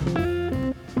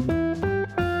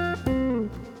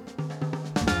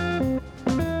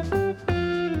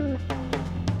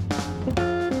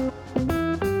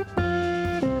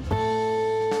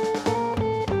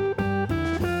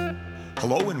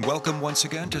Hello and welcome once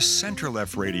again to Center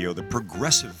Left Radio, the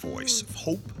progressive voice of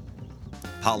hope,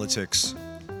 politics,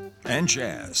 and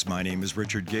jazz. My name is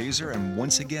Richard Gazer, and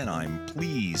once again I'm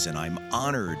pleased and I'm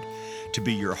honored to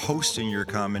be your host and your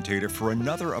commentator for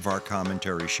another of our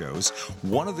commentary shows,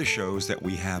 one of the shows that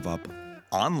we have up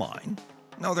online.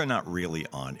 No, they're not really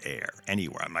on air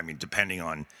anywhere. I mean, depending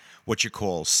on what you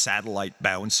call satellite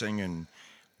bouncing and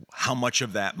how much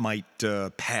of that might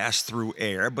pass through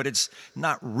air, but it's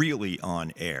not really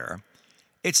on air.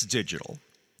 It's digital,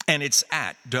 and it's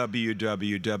at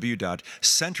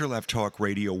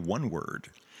www.centerlefttalkradio, one word,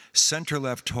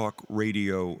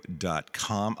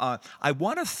 centerlefttalkradio.com. I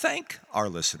want to thank our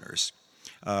listeners.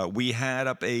 We had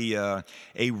up a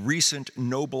recent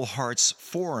Noble Hearts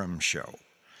Forum show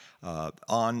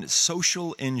on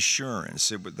social insurance.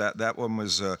 That one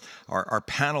was our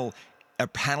panel. Our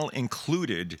panel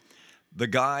included the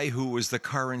guy who was the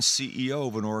current CEO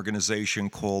of an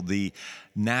organization called the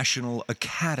National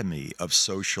Academy of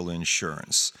Social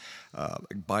Insurance,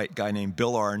 by a guy named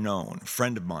Bill Arnone,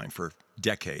 friend of mine for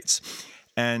decades.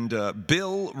 And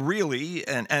Bill really,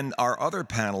 and our other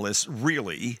panelists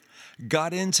really,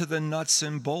 got into the nuts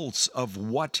and bolts of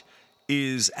what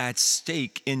is at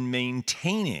stake in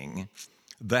maintaining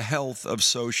the health of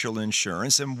social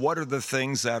insurance, and what are the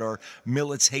things that are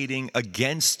militating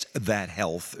against that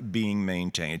health being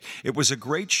maintained. It was a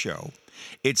great show.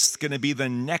 It's going to be the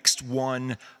next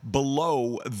one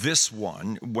below this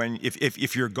one when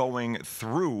if you're going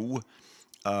through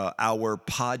our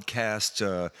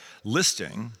podcast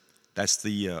listing. That's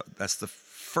the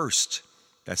first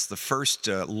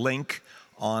link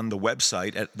on the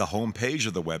website, at the homepage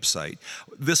of the website.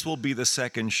 This will be the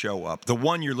second show up. The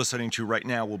one you're listening to right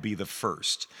now will be the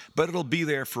first, but it'll be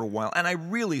there for a while, and I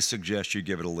really suggest you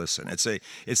give it a listen. It's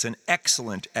an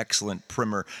excellent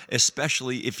primer,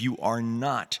 especially if you are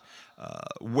not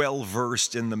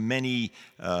well-versed in the many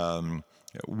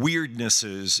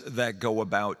weirdnesses that go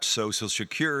about Social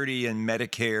Security and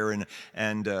Medicare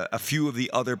and a few of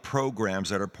the other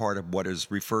programs that are part of what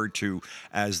is referred to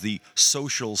as the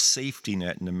social safety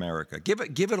net in America. Give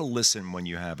it a listen when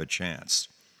you have a chance.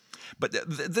 But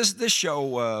this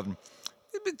show,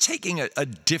 taking a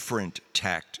different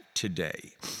tact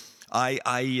today. I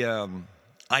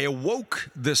awoke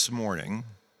this morning,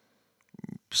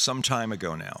 some time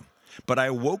ago now, but I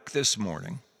awoke this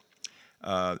morning.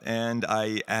 And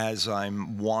I, as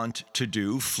I'm wont to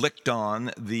do, flicked on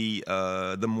the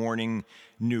morning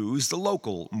news, the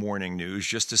local morning news,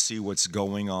 just to see what's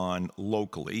going on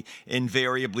locally.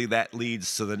 Invariably, that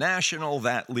leads to the national,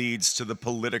 that leads to the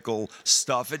political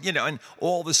stuff, and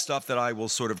all the stuff that I will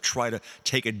sort of try to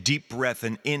take a deep breath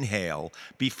and inhale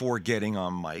before getting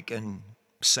on mic and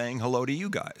saying hello to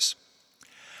you guys.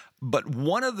 But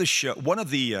one of the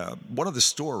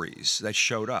stories that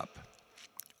showed up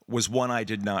was one I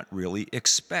did not really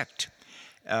expect.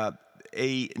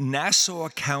 A Nassau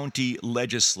County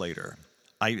legislator,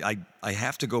 I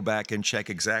have to go back and check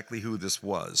exactly who this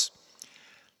was,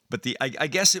 but I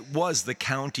guess it was the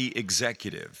county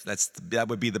executive. That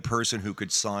would be the person who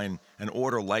could sign an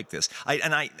order like this.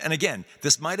 And again,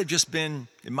 this might have just been.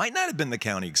 It might not have been the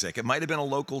county exec. It might have been a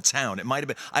local town. It might have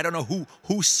been. I don't know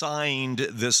who signed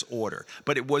this order,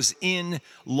 but it was in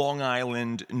Long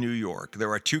Island, New York.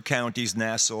 There are two counties,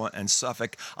 Nassau and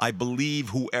Suffolk. I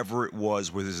believe whoever it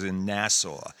was in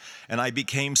Nassau, and I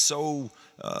became so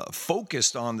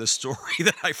focused on the story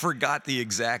that I forgot the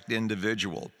exact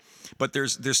individual. But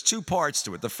there's two parts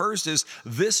to it. The first is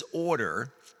this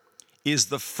order is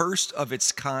the first of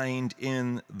its kind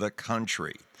in the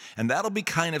country. And that'll be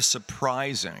kind of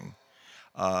surprising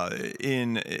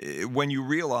when you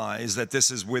realize that this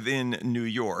is within New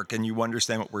York and you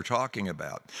understand what we're talking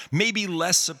about. Maybe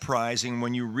less surprising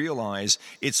when you realize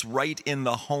it's right in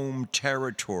the home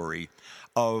territory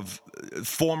of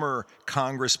former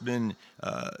Congressman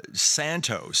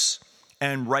Santos,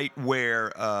 and right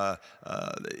where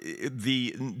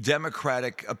the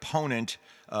Democratic opponent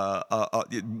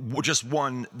just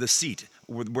won the seat,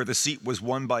 where the seat was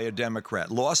won by a Democrat,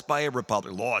 lost by a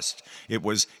Republican. It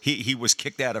was he was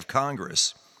kicked out of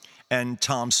Congress, and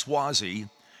Tom Suozzi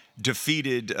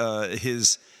defeated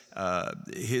his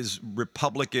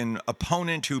Republican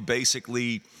opponent, who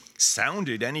basically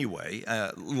sounded anyway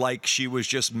like she was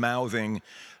just mouthing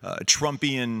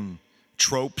Trumpian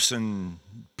tropes and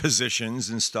positions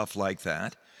and stuff like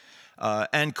that,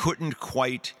 and couldn't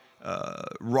quite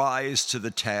rise to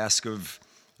the task of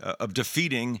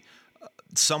defeating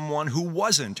someone who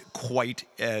wasn't quite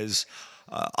as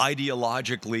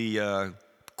ideologically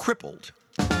crippled.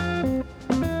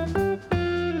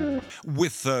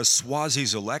 With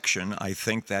Suozzi's election, I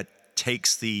think that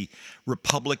takes the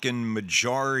Republican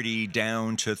majority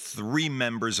down to 3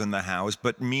 members in the House,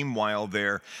 but meanwhile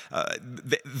they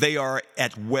are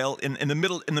in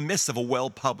the midst of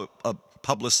a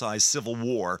publicized civil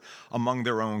war among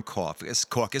their own caucus.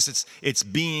 It's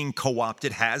being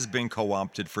co-opted, has been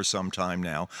co-opted for some time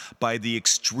now by the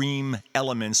extreme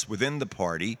elements within the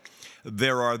party.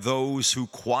 There are those who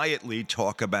quietly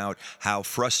talk about how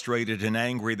frustrated and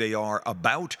angry they are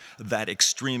about that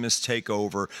extremist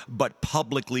takeover, but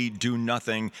publicly do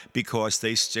nothing because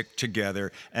they stick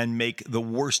together and make the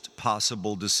worst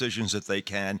possible decisions that they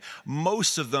can,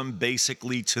 most of them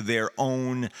basically to their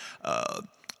own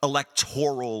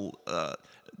electoral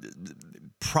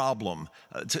problem,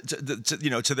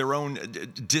 to their own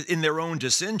in their own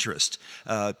disinterest.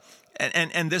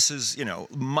 And this is,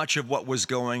 much of what was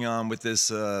going on with this,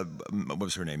 what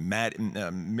was her name,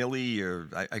 Millie, or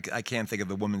I can't think of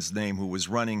the woman's name, who was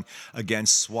running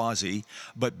against Swazi,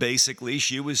 but basically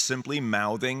she was simply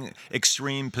mouthing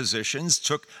extreme positions,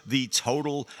 took the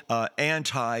total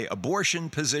anti-abortion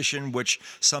position, which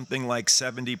something like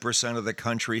 70% of the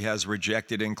country has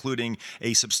rejected, including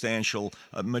a substantial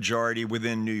majority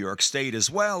within New York State as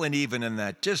well, and even in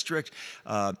that district.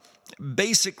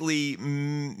 Basically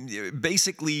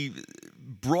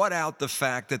brought out the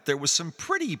fact that there was some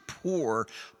pretty poor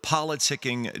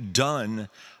politicking done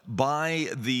by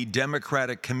the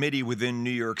Democratic committee within New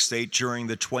York State during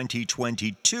the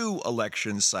 2022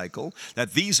 election cycle,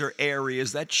 that these are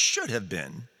areas that should have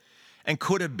been and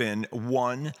could have been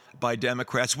won by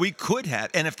Democrats. We could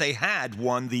have, and if they had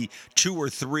won the 2 or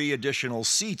 3 additional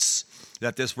seats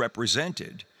that this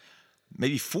represented,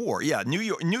 maybe 4. Yeah, New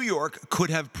York could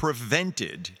have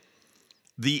prevented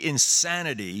the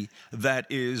insanity that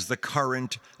is the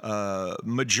current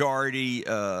majority,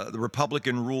 the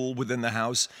Republican rule within the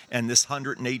House and this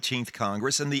 118th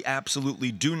Congress, and the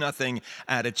absolutely do-nothing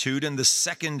attitude, and the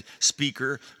second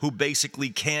speaker who basically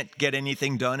can't get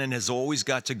anything done and has always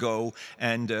got to go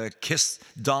and kiss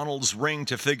Donald's ring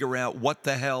to figure out what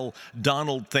the hell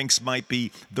Donald thinks might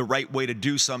be the right way to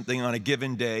do something on a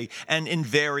given day, and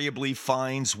invariably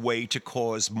finds way to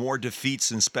cause more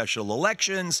defeats in special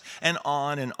elections, and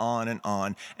on and on and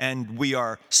on. And we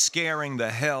are scaring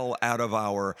the hell out of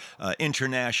our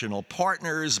international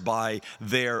partners by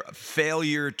their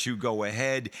failure to go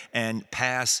ahead and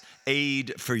pass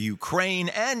aid for Ukraine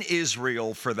and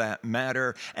Israel, for that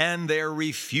matter, and their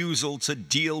refusal to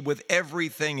deal with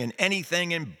everything and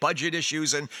anything and budget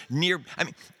issues and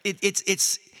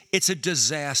it's a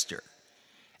disaster.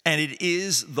 And it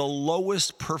is the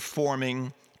lowest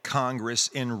performing Congress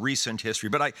in recent history.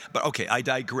 But okay, I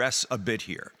digress a bit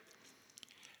here.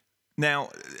 Now,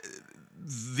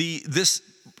 this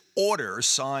order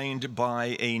signed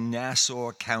by a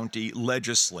Nassau County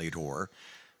legislator,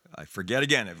 I forget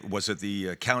again, was it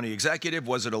the county executive,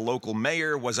 was it a local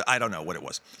mayor, I don't know what it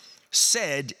was,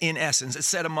 said, in essence, it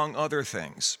said among other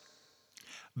things,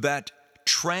 that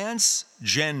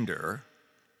transgender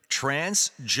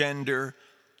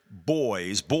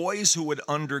boys who had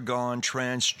undergone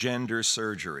transgender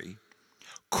surgery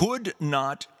could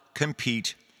not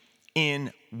compete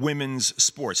in women's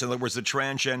sports. In other words, the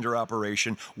transgender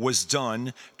operation was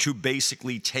done to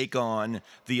basically take on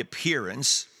the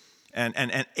appearance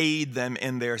and aid them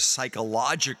in their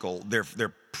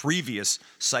previous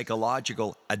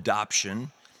psychological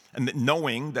adoption, and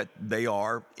knowing that they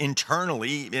are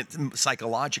internally,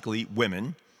 psychologically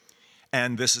women.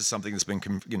 And this is something that's been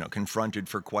confronted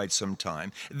for quite some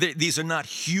time. These are not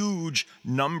huge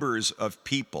numbers of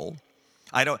people.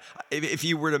 If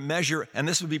you were to measure, and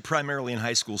this would be primarily in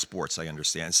high school sports, I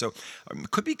understand. So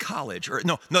could be college, or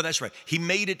no, that's right. He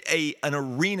made it an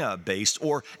arena-based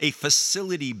or a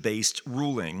facility-based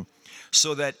ruling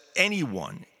so that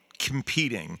anyone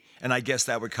competing, and I guess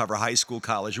that would cover high school,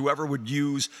 college, whoever would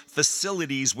use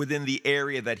facilities within the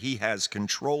area that he has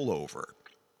control over,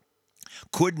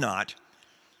 could not,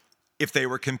 if they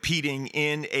were competing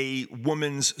in a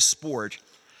woman's sport,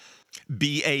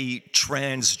 be a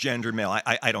transgender male.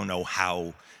 I don't know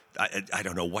how, I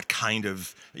don't know what kind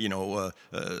of, a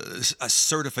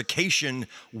certification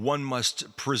one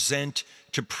must present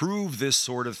to prove this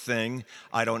sort of thing.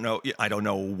 I don't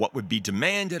know what would be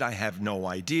demanded. I have no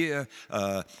idea.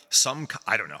 I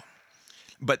don't know.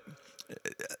 But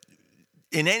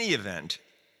in any event,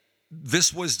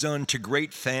 this was done to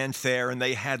great fanfare, and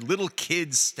they had little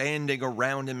kids standing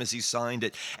around him as he signed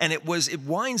it. And it was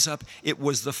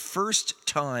the first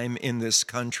time in this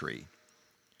country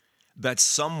that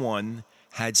someone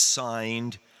had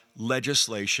signed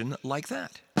legislation like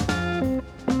that.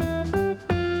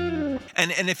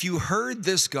 And if you heard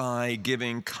this guy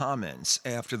giving comments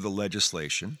after the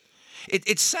legislation,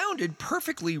 It sounded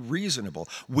perfectly reasonable.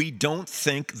 We don't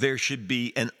think there should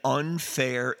be an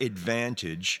unfair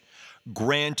advantage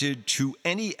granted to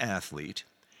any athlete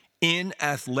in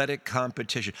athletic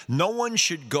competition. No one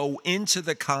should go into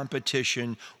the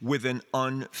competition with an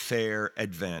unfair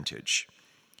advantage.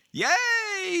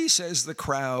 Yay, says the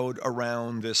crowd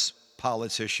around this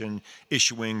politician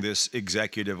issuing this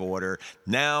executive order.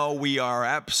 Now we are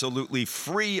absolutely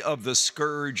free of the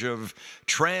scourge of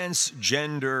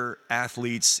transgender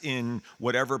athletes in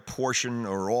whatever portion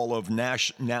or all of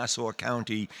Nassau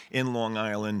County in Long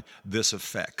Island this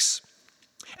affects.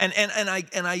 And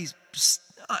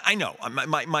I know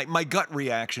my gut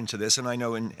reaction to this, and I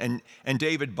know, and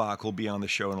David Bach will be on the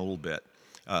show in a little bit,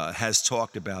 has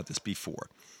talked about this before.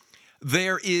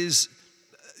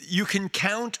 You can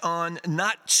count on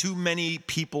not too many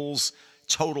people's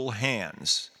total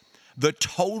hands. The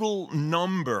total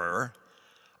number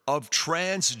of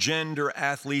transgender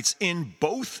athletes in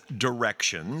both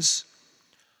directions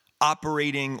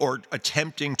operating or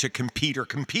attempting to compete or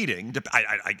competing.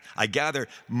 I gather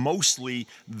mostly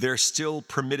they're still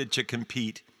permitted to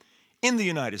compete in the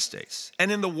United States.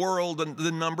 And in the world, and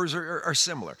the numbers are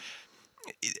similar.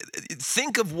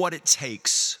 Think of what it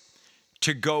takes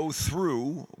to go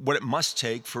through, what it must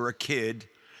take for a kid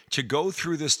to go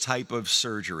through this type of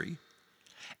surgery,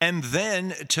 and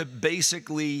then to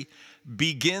basically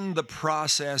begin the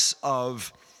process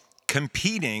of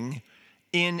competing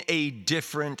in a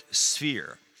different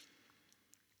sphere.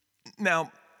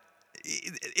 Now,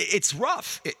 it's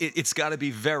rough. It's got to be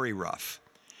very rough.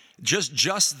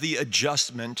 Just the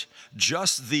adjustment,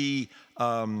 just the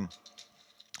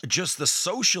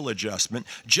social adjustment,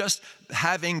 just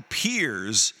having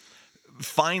peers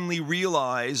finally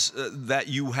realize that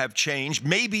you have changed.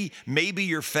 Maybe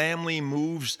your family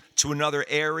moves to another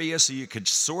area so you could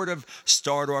sort of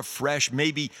start off fresh.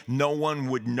 Maybe no one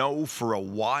would know for a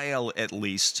while at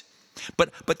least.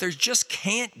 But there just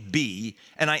can't be,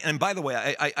 and by the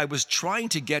way, I was trying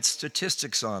to get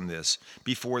statistics on this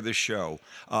before the show.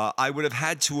 I would have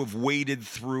had to have waded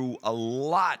through a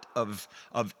lot of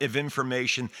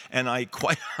information, and I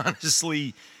quite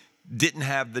honestly didn't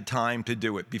have the time to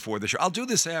do it before the show. I'll do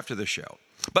this after the show.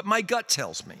 But my gut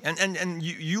tells me, and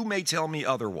you may tell me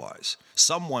otherwise.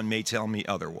 Someone may tell me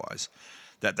otherwise,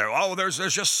 that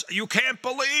there's just, you can't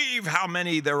believe how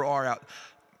many there are out.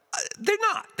 They're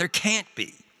not. There can't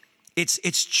be.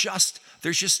 It's just,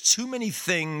 there's just too many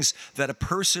things that a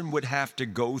person would have to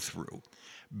go through.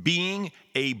 Being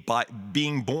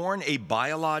born a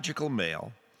biological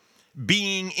male,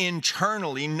 being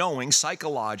internally knowing,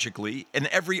 psychologically, in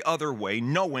every other way,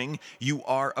 knowing you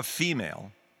are a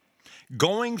female,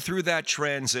 going through that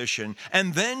transition,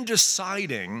 and then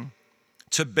deciding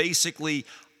to basically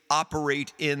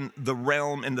operate in the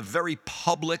very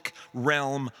public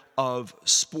realm of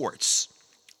sports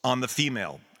on the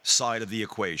female side of the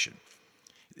equation.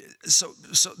 So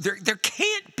there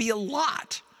can't be a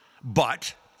lot,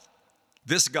 but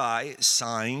this guy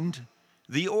signed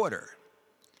the order.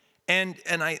 And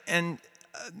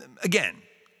again,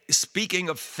 speaking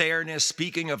of fairness,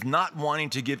 speaking of not wanting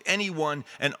to give anyone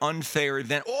an unfair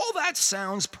event, all that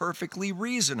sounds perfectly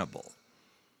reasonable.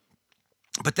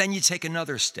 But then you take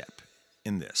another step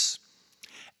in this.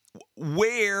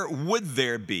 Where would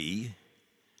there be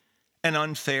an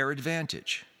unfair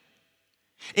advantage?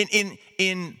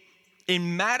 In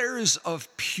matters of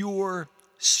pure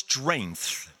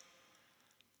strength,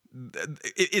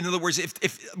 in other words, if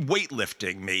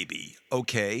weightlifting maybe,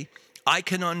 okay, I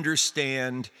can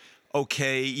understand,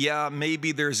 okay, yeah,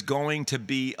 maybe there's going to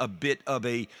be a bit of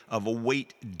a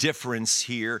weight difference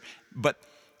here, but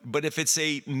if it's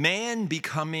a man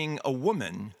becoming a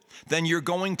woman, then you're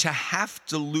going to have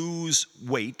to lose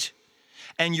weight,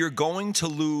 and you're going to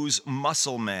lose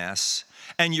muscle mass,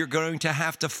 and you're going to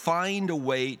have to find a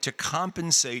way to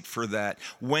compensate for that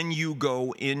when you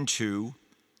go into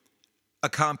a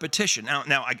competition.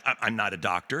 Now I'm not a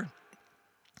doctor,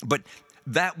 but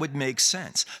that would make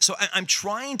sense. So I'm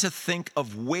trying to think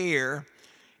of where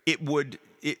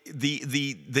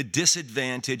the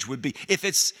disadvantage would be. If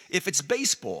it's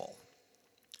baseball,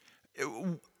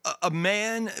 a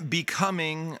man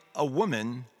becoming a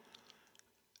woman,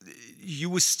 you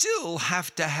would still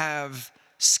have to have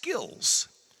skills,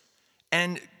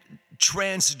 and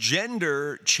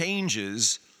transgender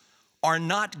changes are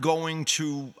not going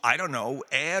to, I don't know,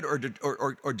 add or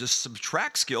just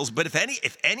subtract skills, but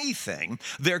if anything,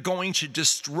 they're going to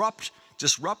disrupt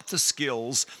the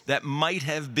skills that might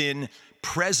have been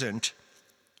present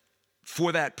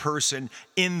for that person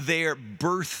in their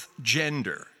birth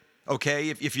gender. Okay,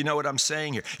 if you know what I'm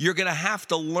saying here. You're going to have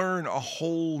to learn a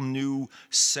whole new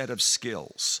set of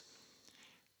skills.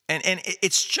 And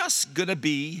it's just going to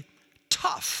be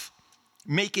tough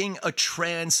making a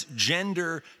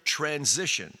transgender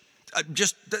transition.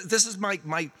 This is my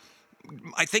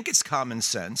I think it's common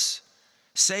sense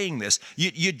saying this.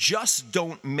 You just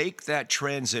don't make that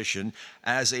transition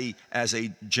as a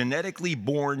genetically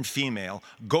born female,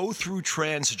 go through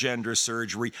transgender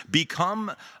surgery,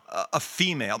 become a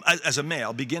female, as a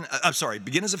male, begin as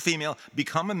a female,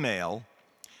 become a male,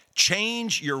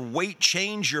 change your weight,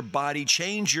 change your body,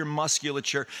 change your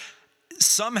musculature.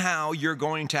 Somehow you're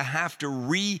going to have to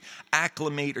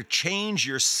reacclimate or change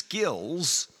your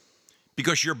skills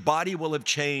because your body will have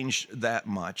changed that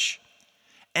much.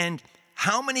 And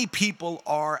how many people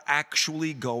are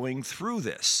actually going through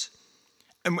this?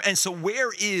 And so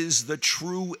where is the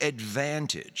true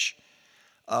advantage?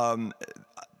 I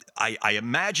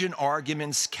imagine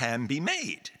arguments can be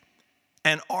made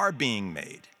and are being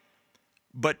made.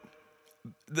 But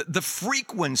the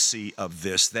frequency of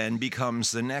this then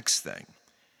becomes the next thing.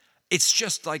 It's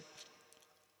just like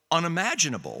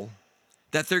unimaginable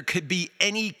that there could be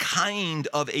any kind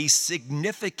of a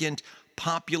significant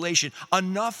population,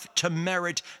 enough to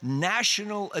merit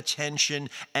national attention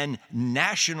and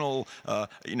national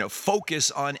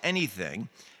focus on anything.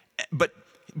 But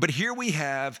here we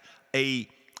have a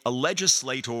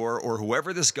legislator, or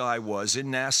whoever this guy was,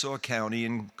 in Nassau County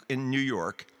in New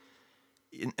York,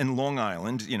 in Long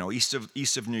Island, east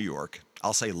of New York.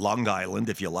 I'll say Long Island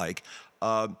if you like.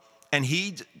 And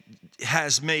he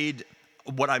has made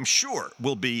what I'm sure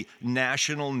will be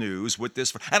national news with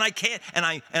this. And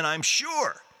I'm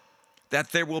sure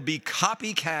that there will be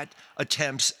copycat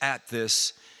attempts at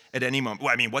this at any moment.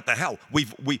 Well, I mean, what the hell?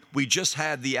 We just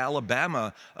had the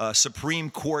Alabama Supreme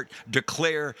Court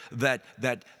declare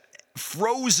that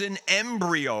frozen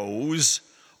embryos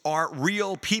are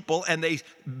real people, and they,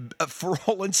 for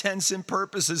all intents and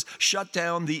purposes, shut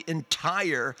down the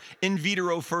entire in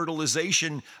vitro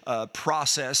fertilization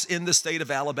process in the state of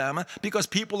Alabama because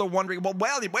people are wondering, well,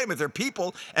 wait a minute, they're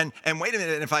people, and wait a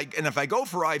minute, and if I go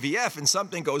for IVF and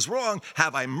something goes wrong,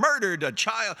 have I murdered a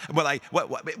child?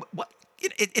 What?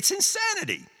 It's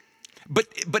insanity, but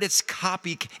it's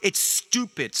it's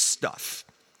stupid stuff.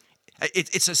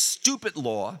 It's a stupid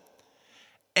law.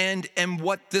 And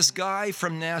what this guy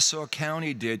from Nassau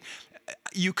County did,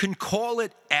 you can call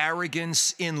it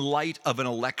arrogance in light of an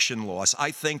election loss.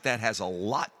 I think that has a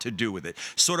lot to do with it.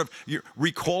 Sort of you're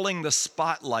recalling the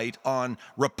spotlight on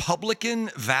Republican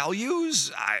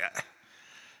values.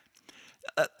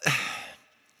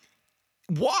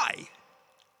 Why?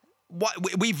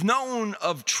 We've known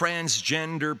of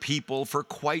transgender people for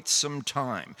quite some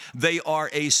time. They are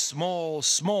a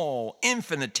small,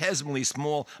 infinitesimally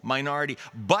small minority,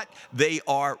 but they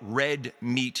are red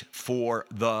meat for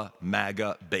the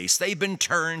MAGA base. They've been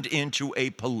turned into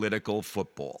a political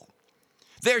football.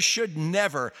 There should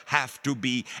never have to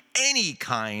be any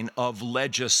kind of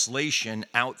legislation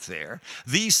out there.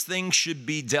 These things should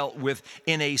be dealt with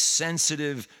in a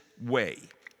sensitive way,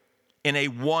 in a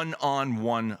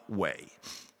one-on-one way.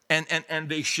 And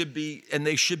they should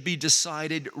be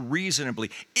decided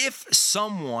reasonably. If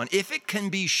it can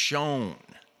be shown,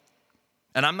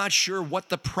 and I'm not sure what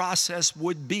the process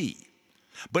would be,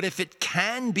 but if it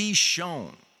can be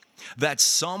shown that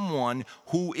someone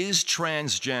who is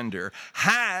transgender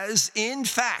has, in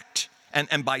fact,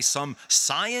 and by some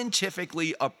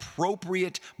scientifically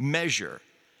appropriate measure,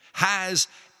 has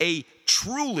a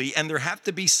truly, and there have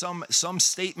to be some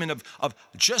statement of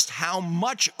just how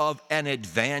much of an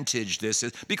advantage this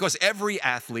is, because every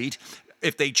athlete,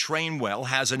 if they train well,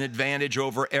 has an advantage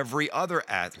over every other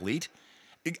athlete,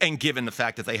 and given the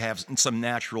fact that they have some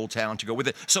natural talent to go with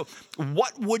it. So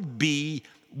what would be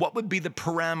the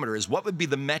parameters, what would be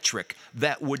the metric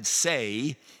that would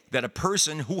say that a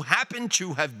person who happened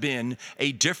to have been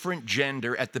a different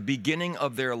gender at the beginning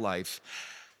of their life,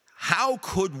 how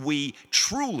could we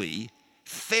truly,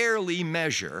 fairly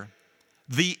measure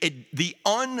the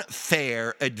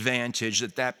unfair advantage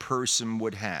that person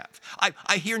would have?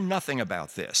 I hear nothing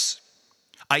about this.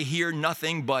 I hear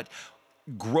nothing but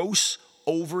gross,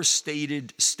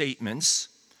 overstated statements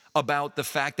about the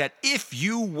fact that if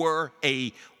you were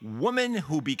a woman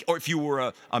or if you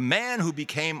were a man who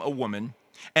became a woman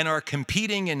and are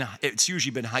competing in, it's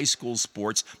usually been high school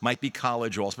sports, might be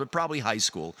college also, but probably high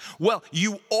school, well,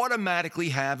 you automatically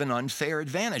have an unfair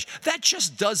advantage. That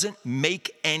just doesn't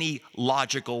make any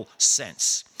logical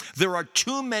sense. There are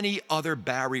too many other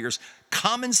barriers.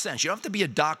 Common sense. You don't have to be a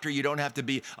doctor. You don't have to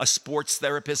be a sports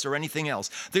therapist or anything else.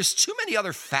 There's too many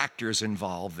other factors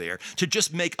involved there to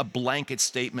just make a blanket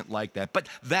statement like that. But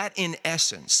that, in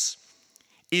essence,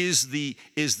 is the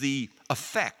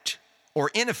effect or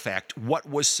in effect, what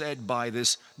was said by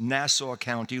this Nassau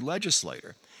County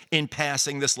legislator in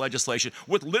passing this legislation,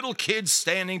 with little kids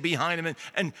standing behind him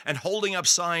and holding up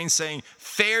signs saying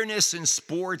fairness in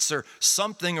sports or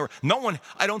something, or no one,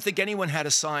 I don't think anyone had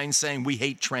a sign saying we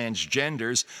hate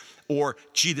transgenders, or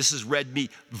gee, this is red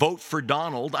meat, vote for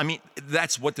Donald. I mean,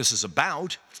 that's what this is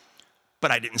about.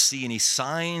 But I didn't see any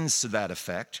signs to that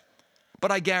effect.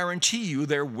 But I guarantee you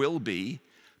there will be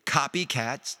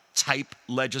copycat type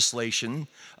legislation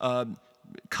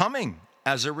coming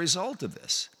as a result of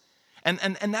this. And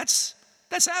that's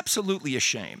absolutely a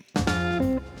shame.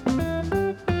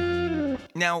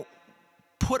 Now,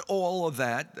 put all of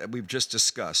that we've just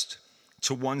discussed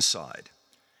to one side.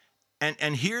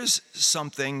 And here's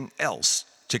something else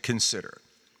to consider.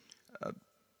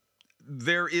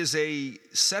 There is a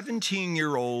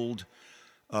 17-year-old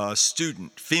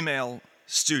student, female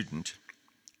student,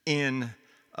 in,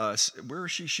 where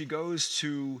is she? She goes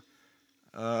to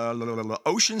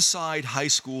Oceanside High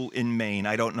School in Maine.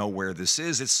 I don't know where this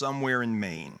is. It's somewhere in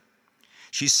Maine.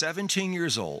 She's 17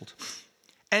 years old,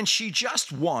 and she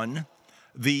just won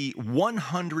the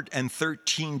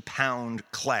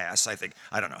 113-pound class. I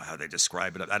don't know how they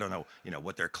describe it. I don't know,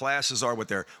 what their classes are, what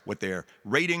their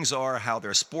ratings are, how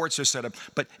their sports are set up.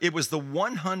 But it was the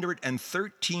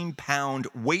 113-pound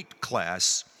weight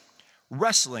class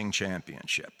wrestling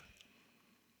championship.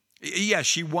 Yeah,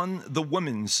 she won the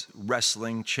women's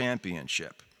wrestling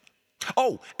championship.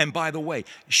 Oh, and by the way,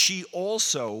 she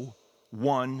also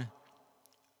won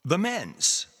the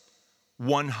men's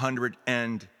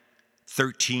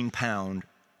 113-pound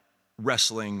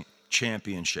wrestling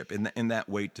championship in that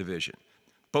weight division.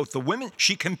 Both the women,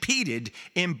 she competed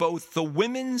in both the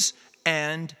women's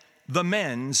and the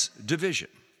men's division.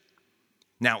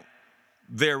 Now,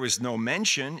 there was no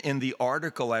mention in the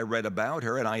article I read about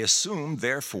her, and I assume,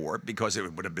 therefore, because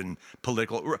it would have been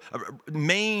political,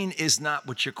 Maine is not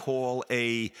what you call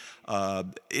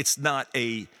it's not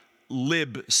a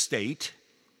lib state.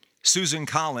 Susan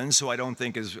Collins, who I don't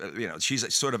think is,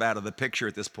 she's sort of out of the picture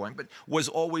at this point, but was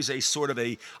always a sort of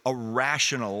a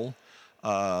rational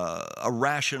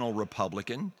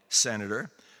Republican senator.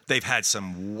 They've had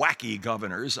some wacky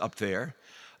governors up there.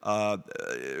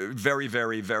 Very,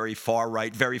 very, very far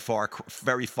right, very far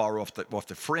off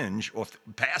the fringe,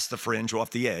 past the fringe,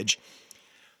 off the edge.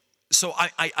 So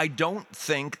I don't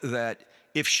think that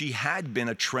if she had been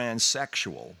a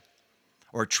transsexual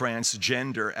or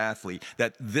transgender athlete,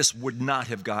 that this would not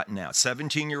have gotten out.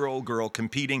 17-year-old girl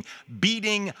competing,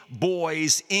 beating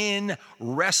boys in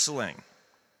wrestling.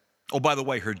 Oh, by the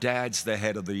way, her dad's the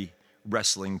head of the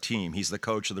wrestling team. He's the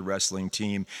coach of the wrestling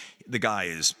team. The guy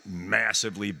is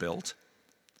massively built.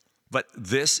 But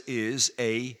this is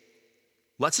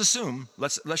let's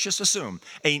just assume,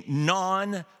 a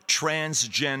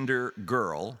non-transgender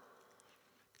girl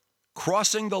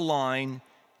crossing the line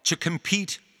to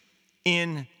compete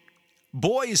in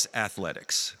boys'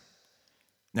 athletics.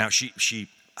 Now, she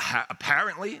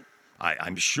apparently,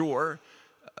 I'm sure,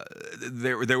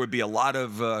 there would be a lot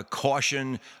of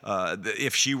caution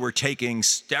if she were taking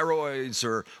steroids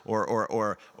or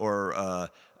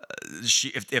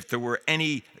if there were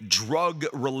any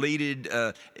drug-related,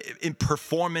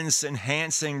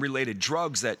 performance-enhancing related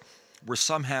drugs that were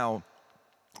somehow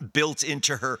built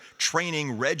into her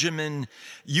training regimen.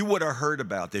 You would have heard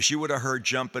about this. You would have heard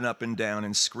jumping up and down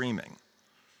and screaming.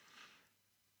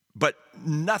 But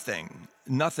nothing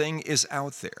is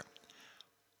out there.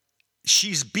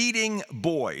 She's beating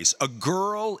boys. A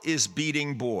girl is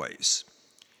beating boys.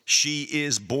 She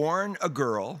is born a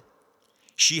girl.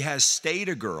 She has stayed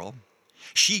a girl.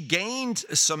 She gained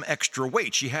some extra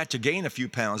weight. She had to gain a few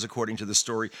pounds, according to the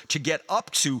story, to get up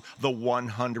to the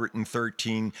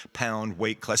 113-pound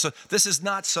weight class. So this is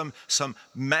not some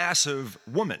massive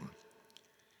woman.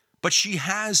 But she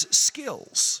has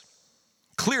skills.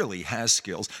 Clearly has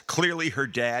skills. Clearly her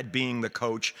dad, being the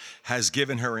coach, has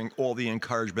given her all the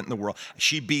encouragement in the world.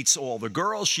 She beats all the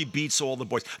girls. She beats all the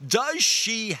boys. Does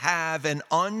she have an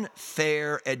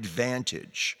unfair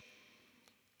advantage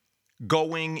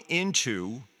going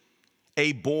into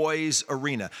a boys'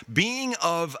 arena, being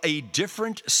of a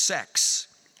different sex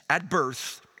at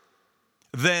birth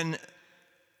than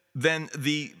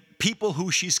the people who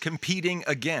she's competing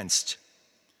against?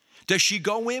 Does she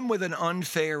go in with an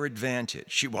unfair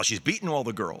advantage? She's beating all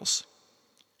the girls,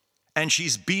 and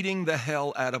she's beating the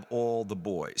hell out of all the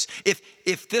boys.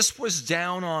 If this was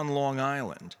down on Long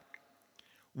Island,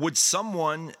 would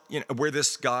someone, where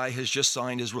this guy has just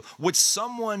signed his rule, would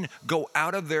someone go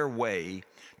out of their way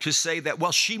to say that,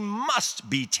 well, she must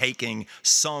be taking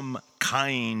some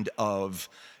kind of,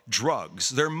 drugs.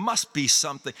 There must be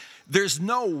something. There's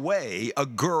no way a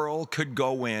girl could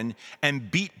go in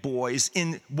and beat boys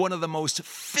in one of the most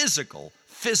physical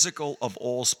of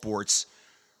all sports,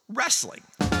 wrestling.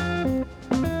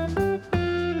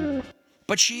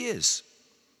 But she is,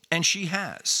 and she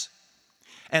has.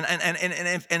 And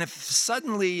if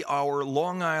suddenly our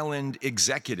Long Island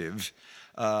executive,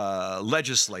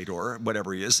 legislator,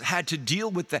 whatever he is, had to deal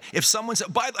with that. If someone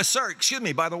said, by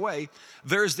the way,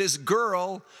 there's this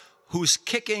girl who's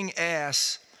kicking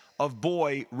ass of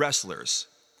boy wrestlers.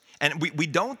 And we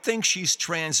don't think she's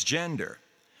transgender,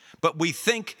 but we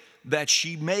think that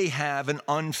she may have an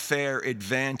unfair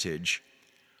advantage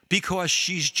because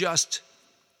she's just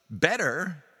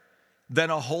better than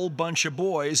a whole bunch of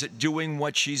boys at doing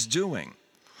what she's doing.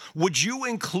 Would you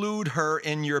include her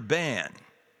in your ban?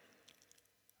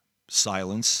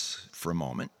 Silence for a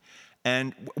moment.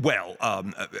 And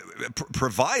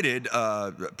provided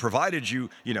there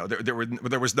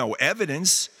was no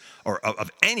evidence or of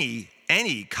any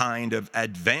kind of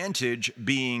advantage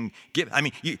being given. I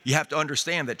mean, you have to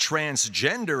understand that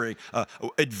transgender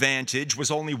advantage was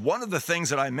only one of the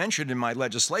things that I mentioned in my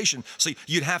legislation. So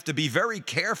you'd have to be very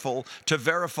careful to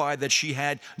verify that she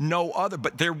had no other.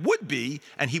 But there would be,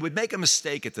 and he would make a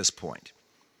mistake at this point,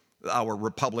 our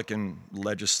Republican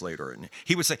legislator, and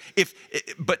he would say,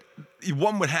 but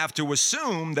one would have to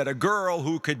assume that a girl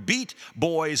who could beat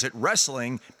boys at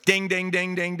wrestling, ding, ding,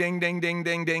 ding, ding, ding, ding, ding,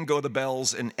 ding, ding, go the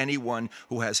bells, and anyone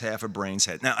who has half a brain's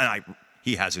head. Now,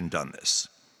 he hasn't done this,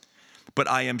 but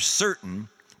I am certain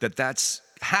that that's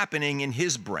happening in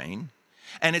his brain,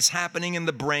 and it's happening in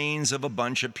the brains of a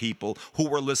bunch of people who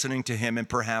were listening to him and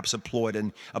perhaps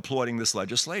applauding this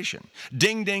legislation.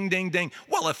 Ding, ding, ding, ding.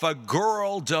 Well, if a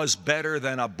girl does better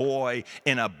than a boy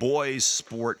in a boy's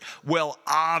sport, well,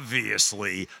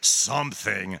 obviously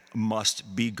something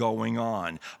must be going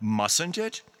on, mustn't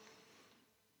it?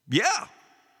 Yeah.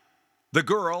 The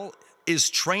girl is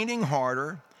training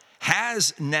harder,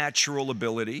 has natural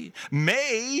ability,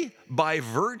 may, by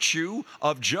virtue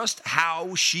of just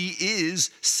how she is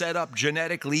set up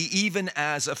genetically, even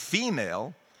as a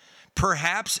female,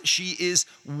 perhaps she is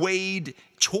weighed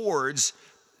towards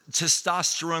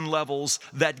testosterone levels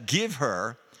that give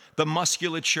her the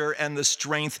musculature and the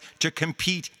strength to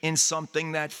compete in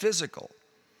something that physical.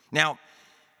 Now,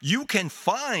 you can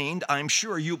find, I'm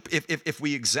sure, if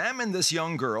we examine this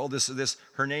young girl,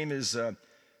 her name is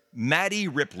Maddie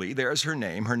Ripley, there's her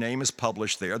name. Her name is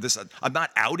published there. I'm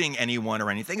not outing anyone or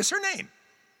anything. It's her name.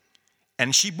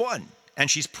 And she won,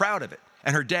 and she's proud of it,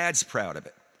 and her dad's proud of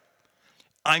it.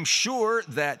 I'm sure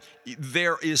that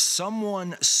there is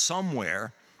someone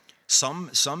somewhere, some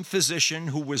physician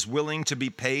who was willing to be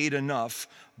paid enough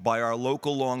by our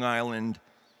local Long Island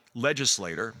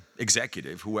legislator,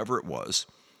 executive, whoever it was,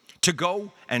 to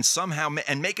go and somehow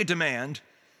and make a demand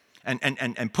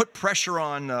and put pressure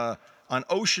on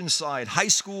Oceanside High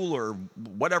School or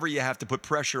whatever you have to put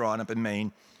pressure on up in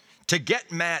Maine to get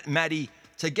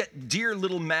dear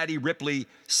little Maddie Ripley,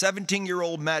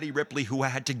 17-year-old Maddie Ripley, who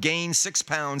had to gain 6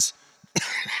 pounds,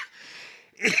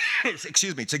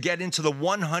 to get into the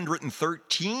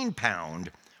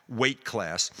 113-pound weight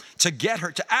class, to get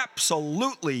her, to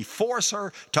absolutely force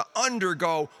her to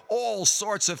undergo all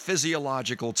sorts of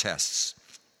physiological tests.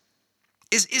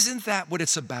 Isn't that what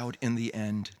it's about in the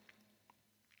end?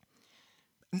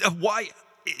 Why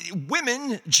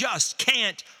women just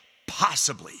can't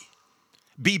possibly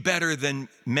be better than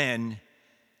men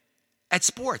at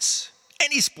sports,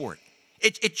 any sport.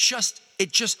 It just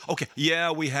okay.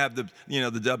 Yeah, we have the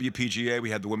WPGA,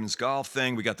 we have the women's golf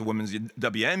thing, we got the women's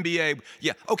WNBA.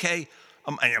 Yeah, okay.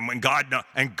 And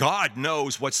God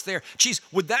knows what's there. Geez,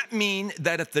 would that mean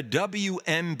that if the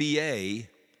WNBA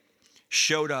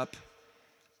showed up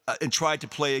and tried to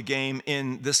play a game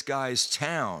in this guy's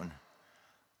town,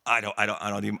 I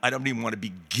don't even want to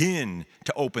begin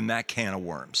to open that can of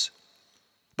worms.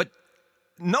 But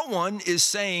no one is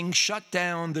saying shut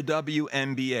down the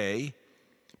WNBA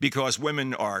because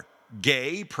women are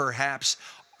gay. Perhaps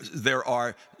there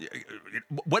are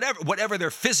whatever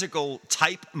their physical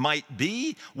type might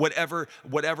be, whatever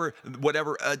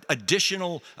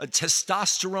additional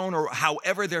testosterone or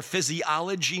however their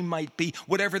physiology might be,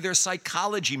 whatever their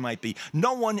psychology might be.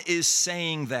 No one is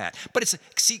saying that. But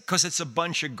because it's a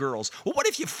bunch of girls. Well, what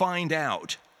if you find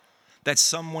out that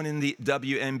someone in the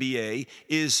WNBA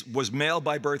was male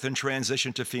by birth and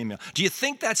transitioned to female? Do you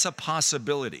think that's a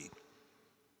possibility?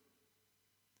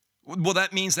 Well,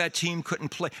 that means that team couldn't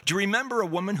play. Do you remember a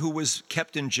woman who was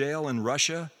kept in jail in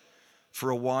Russia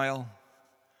for a while?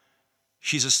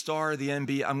 She's a star of the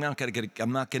NBA. I'm not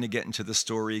going to get into the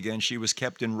story again. She was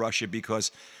kept in Russia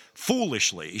because,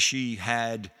 foolishly, she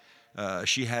had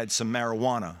some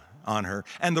marijuana on her,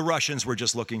 and the Russians were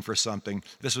just looking for something.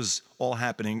 This was all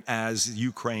happening as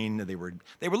Ukraine. They were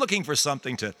looking for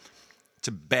something to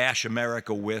bash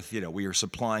America with. We were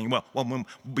supplying,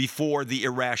 before the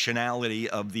irrationality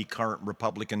of the current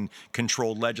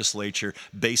Republican-controlled legislature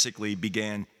basically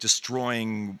began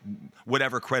destroying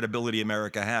whatever credibility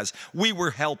America has. We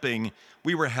were helping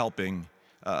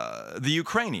the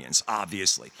Ukrainians,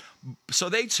 obviously. So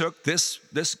they took this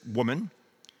woman,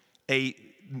 a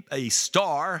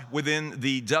star within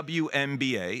the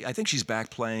WNBA. I think she's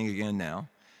back playing again now,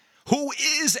 who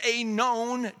is a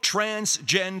known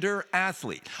transgender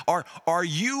athlete. Are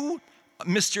you,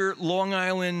 Mr. Long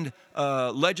Island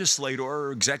legislator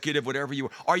or executive, whatever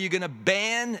you are you going to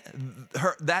ban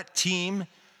that team?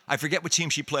 I forget what team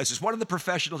she plays. It's one of the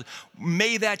professionals.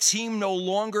 May that team no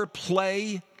longer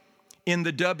play in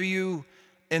the WNBA,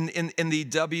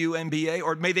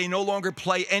 or may they no longer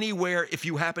play anywhere if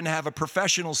you happen to have a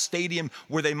professional stadium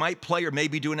where they might play or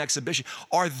maybe do an exhibition.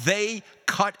 Are they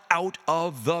cut out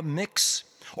of the mix?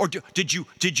 Or did you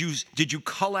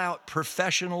cull out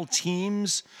professional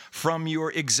teams from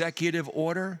your executive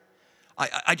order?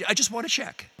 I just want to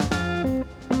check.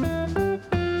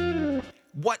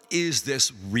 What is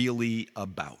this really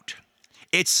about?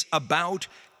 It's about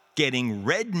getting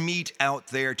red meat out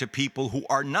there to people who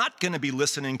are not going to be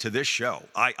listening to this show.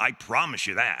 I promise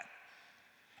you that.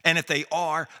 And if they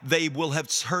are, they will have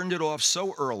turned it off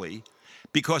so early,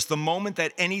 because the moment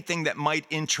that anything that might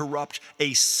interrupt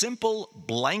a simple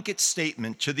blanket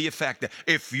statement to the effect that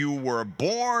if you were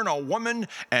born a woman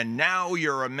and now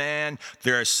you're a man,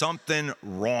 there's something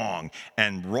wrong.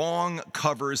 And wrong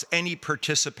covers any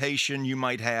participation you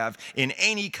might have in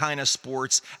any kind of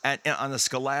sports on a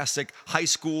scholastic, high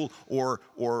school, or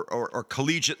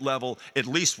collegiate level, at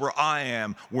least where I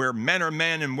am, where men are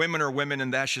men and women are women,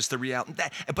 and that's just the reality.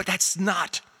 But that's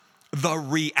not the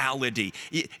reality.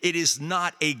 It is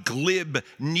not a glib,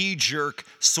 knee-jerk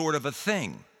sort of a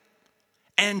thing.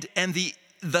 And the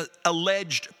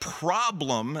alleged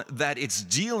problem that it's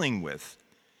dealing with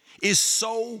is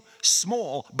so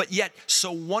small, but yet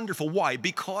so wonderful. Why?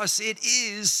 Because it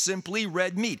is simply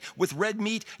red meat. With red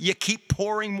meat, you keep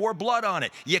pouring more blood on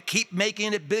it. You keep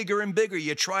making it bigger and bigger.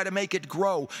 You try to make it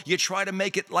grow. You try to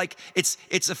make it like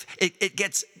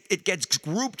it gets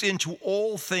grouped into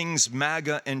all things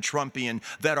MAGA and Trumpian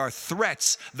that are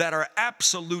threats, that are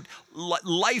absolute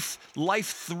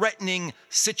life-threatening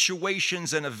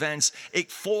situations and events. It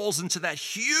falls into that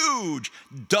huge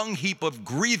dung heap of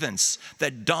grievance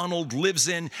that Donald lives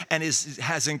in and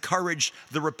has encouraged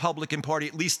the Republican Party,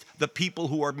 at least the people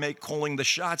who are calling the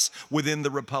shots within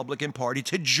the Republican Party,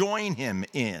 to join him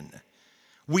in.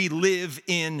 We live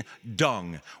in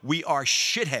dung. We are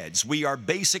shitheads. We are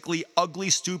basically ugly,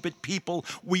 stupid people.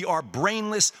 We are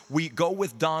brainless. We go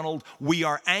with Donald. We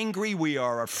are angry. We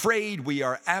are afraid. We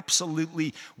are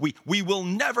absolutely, we will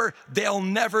never, they'll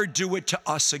never do it to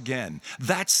us again.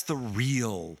 That's the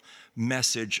real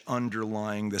message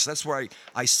underlying this. That's where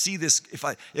I see this.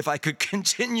 If I could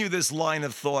continue this line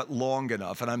of thought long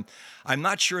enough, and I'm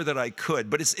not sure that I could,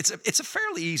 but it's a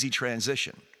fairly easy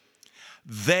transition.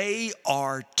 They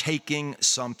are taking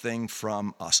something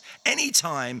from us.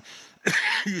 Anytime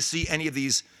you see any of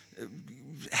these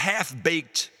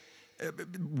half-baked,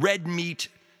 red meat,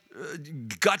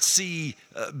 gutsy,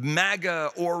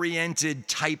 MAGA-oriented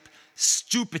type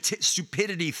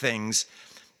stupidity things,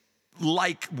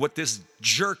 like what this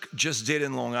jerk just did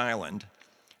in Long Island,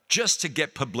 just to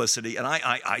get publicity, and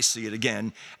I see it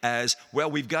again as,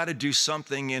 well, we've got to do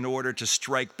something in order to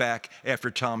strike back after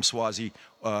Tom Suozzi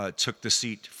took the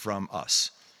seat from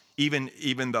us.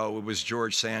 Even though it was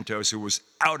George Santos, who was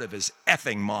out of his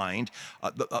effing mind,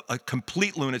 a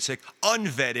complete lunatic,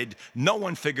 unvetted, no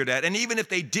one figured out. And even if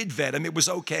they did vet him, it was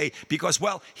okay because,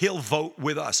 well, he'll vote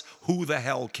with us. Who the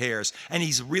hell cares? And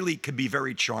he's really could be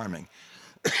very charming.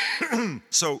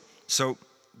 So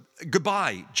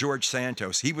goodbye, George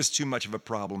Santos. He was too much of a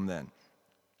problem then.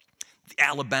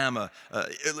 Alabama,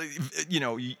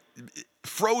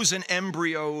 frozen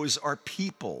embryos are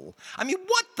people. I mean,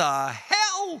 what the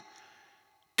hell?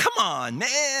 Come on,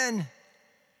 man.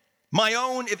 My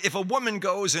own, if a woman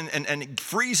goes and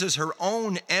freezes her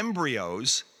own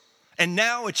embryos And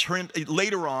now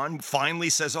later on finally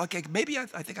says, okay, maybe I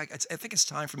think it's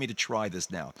time for me to try this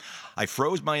now. I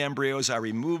froze my embryos. I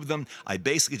removed them. I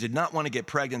basically did not want to get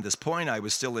pregnant at this point. I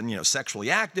was still sexually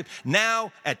active.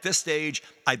 Now, at this stage,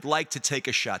 I'd like to take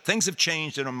a shot. Things have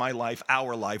changed in my life,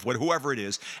 our life, whoever it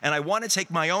is. And I want to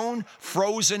take my own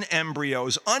frozen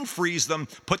embryos, unfreeze them,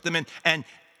 put them in, and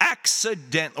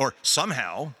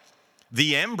somehow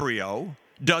the embryo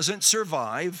doesn't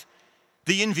survive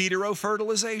the in vitro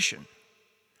fertilization.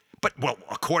 But, well,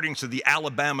 according to the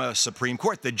Alabama Supreme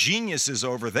Court, the geniuses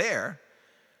over there,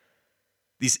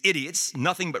 these idiots,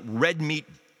 nothing but red meat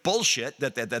bullshit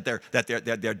that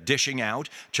they're dishing out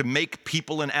to make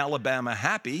people in Alabama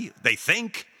happy. They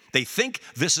think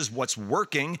this is what's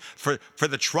working for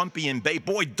the Trumpian base.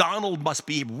 Boy, Donald must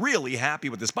be really happy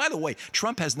with this. By the way,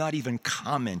 Trump has not even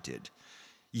commented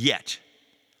yet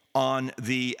on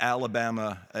the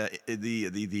Alabama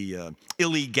the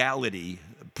illegality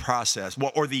process,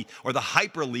 or the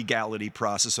hyper legality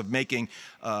process of making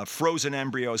frozen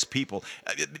embryos people.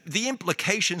 The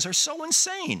implications are so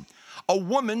insane. A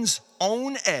woman's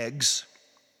own eggs,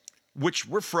 which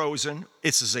were frozen.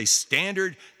 This is a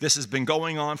standard. This has been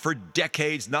going on for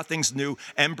decades. Nothing's new.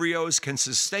 Embryos can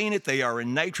sustain it. They are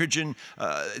in nitrogen,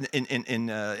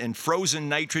 in frozen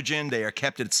nitrogen. They are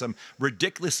kept at some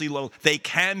ridiculously low. They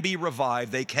can be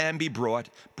revived. They can be brought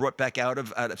back out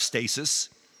of stasis,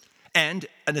 and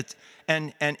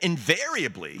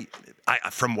invariably,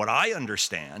 from what I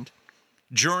understand,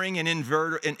 during an in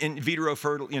vitro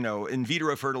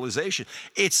fertilization,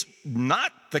 it's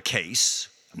not the case.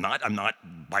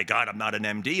 By God, I'm not an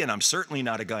MD, and I'm certainly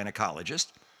not a gynecologist.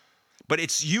 But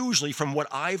it's usually, from what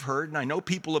I've heard, and I know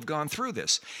people have gone through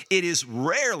this, it is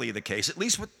rarely the case, at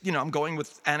least with, I'm going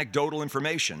with anecdotal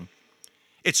information.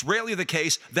 It's rarely the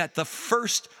case that the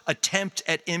first attempt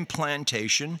at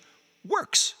implantation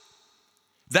works.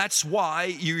 That's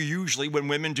why you usually, when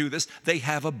women do this, they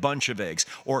have a bunch of eggs.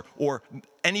 Or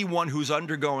anyone who's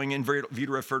undergoing in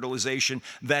vitro fertilization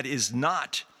that is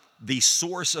not the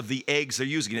source of the eggs they're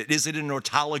using. Is it an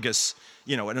autologous,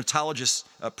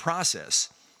 process?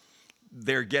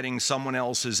 They're getting someone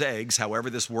else's eggs, however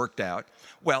this worked out.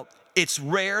 Well, it's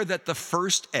rare that the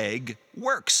first egg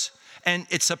works. And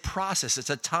it's a process. It's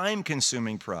a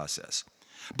time-consuming process.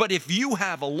 But if you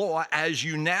have a law, as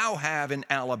you now have in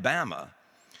Alabama,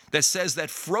 that says that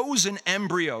frozen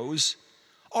embryos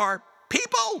are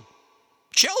people,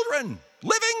 children,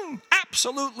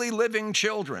 absolutely living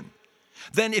children,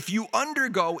 then if you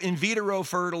undergo in vitro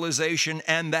fertilization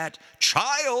and that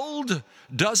child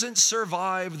doesn't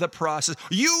survive the process,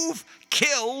 you've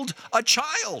killed a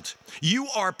child. You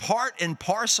are part and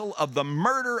parcel of the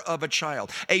murder of a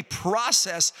child, a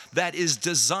process that is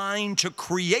designed to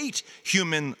create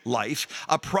human life,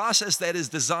 a process that is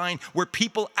designed where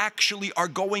people actually are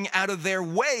going out of their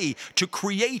way to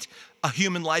create a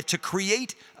human life, to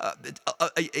create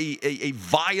a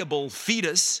viable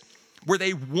fetus, where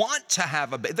they want to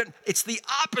have a baby. It's the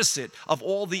opposite of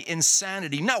all the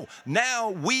insanity. No, now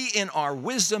we in our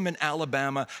wisdom in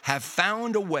Alabama have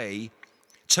found a way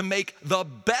to make the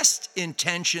best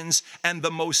intentions and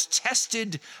the most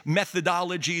tested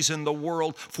methodologies in the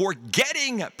world for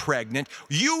getting pregnant.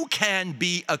 You can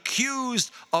be accused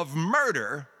of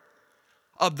murder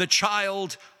of the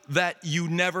child that you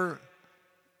never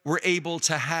were able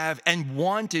to have and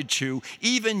wanted to,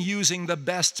 even using the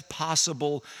best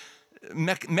possible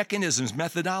mechanisms,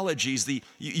 methodologies.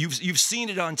 You've seen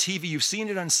it on TV, you've seen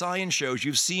it on science shows,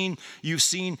 you've seen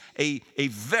a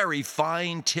very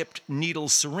fine-tipped needle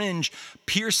syringe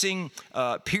piercing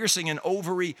an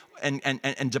ovary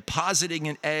and depositing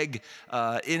an egg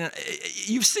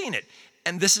you've seen it.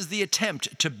 And this is the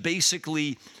attempt to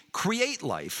basically create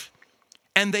life.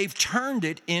 And they've turned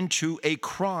it into a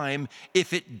crime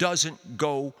if it doesn't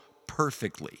go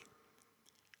perfectly.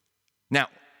 Now,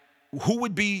 who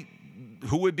would be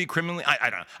criminally?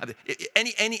 I don't know.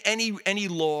 Any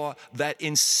law that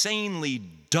insanely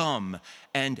dumb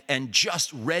and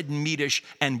just red meatish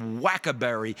and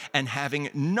wackaberry and having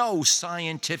no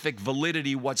scientific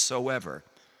validity whatsoever.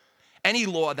 Any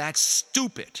law that's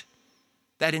stupid,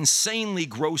 that insanely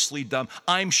grossly dumb,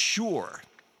 I'm sure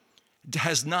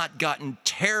has not gotten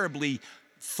terribly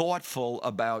thoughtful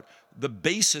about the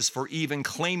basis for even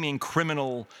claiming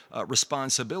criminal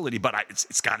responsibility. But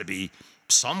it's got to be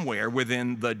somewhere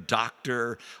within the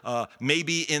doctor,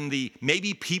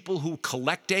 maybe people who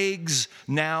collect eggs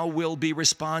now will be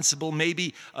responsible.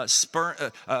 Maybe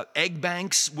egg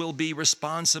banks will be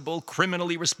responsible,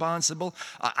 criminally responsible.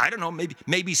 I don't know.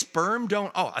 Maybe sperm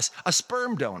donor. A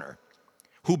sperm donor.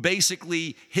 who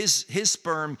basically his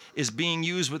sperm is being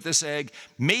used with this egg.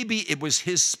 Maybe it was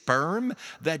his sperm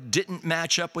that didn't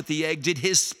match up with the egg. Did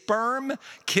his sperm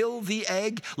kill the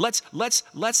egg? Let's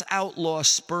outlaw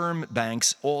sperm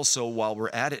banks also while we're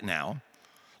at it now.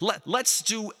 Let's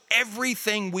do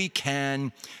everything we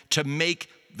can to make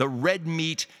the red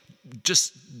meat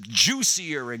just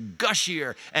juicier and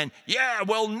gushier. And yeah,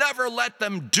 we'll never let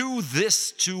them do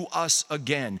this to us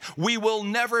again. We will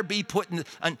never be put in...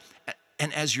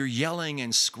 And as you're yelling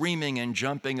and screaming and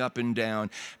jumping up and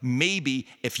down, maybe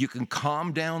if you can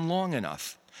calm down long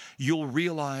enough, you'll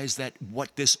realize that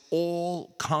what this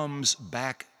all comes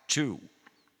back to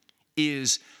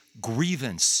is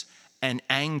grievance and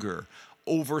anger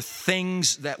over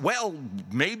things that, well,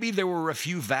 maybe there were a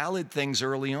few valid things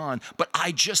early on, but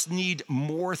I just need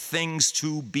more things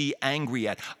to be angry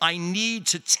at. I need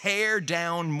to tear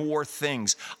down more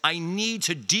things. I need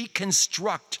to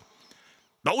deconstruct.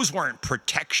 Those weren't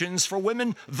protections for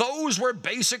women. Those were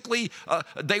basically,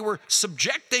 they were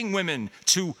subjecting women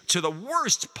to the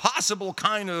worst possible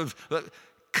kind of,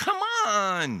 come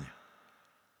on.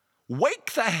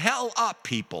 Wake the hell up,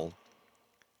 people.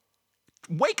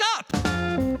 Wake up.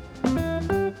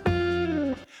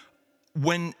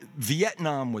 When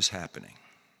Vietnam was happening,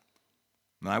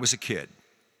 when I was a kid,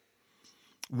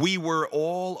 we were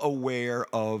all aware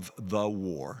of the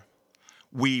war.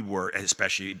 We were,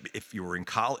 especially if you were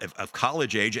of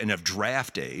college age and of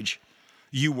draft age,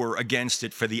 you were against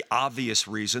it for the obvious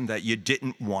reason that you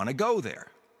didn't want to go there.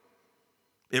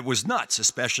 It was nuts,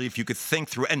 especially if you could think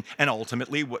through, and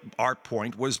ultimately what our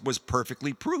point was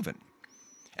perfectly proven.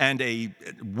 And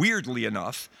weirdly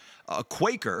enough, a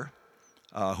Quaker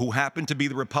who happened to be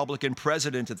the Republican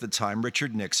president at the time,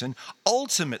 Richard Nixon,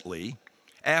 ultimately,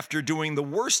 after doing the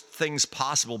worst things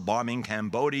possible, bombing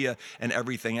Cambodia and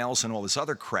everything else and all this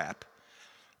other crap,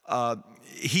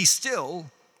 he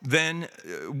still then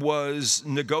was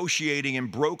negotiating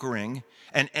and brokering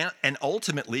and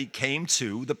ultimately came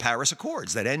to the Paris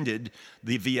Accords that ended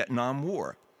the Vietnam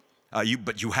War.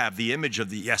 But you have the image of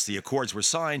the Accords were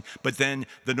signed, but then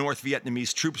the North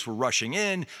Vietnamese troops were rushing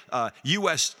in,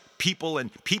 U.S. people and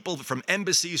people from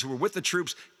embassies who were with the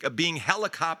troops being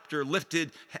helicopter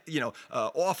lifted,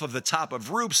 off of the top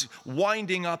of roofs,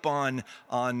 winding up on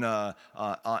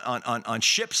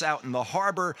ships out in the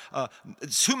harbor.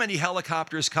 Too many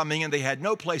helicopters coming in; they had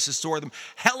no place to store them.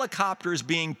 Helicopters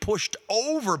being pushed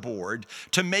overboard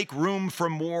to make room for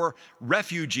more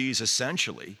refugees,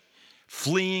 essentially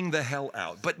fleeing the hell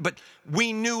out. But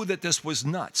we knew that this was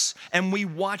nuts, and we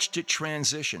watched it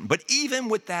transition. But even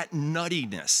with that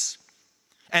nuttiness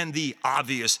and the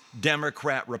obvious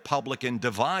Democrat-Republican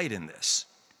divide in this,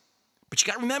 but you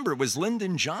got to remember, it was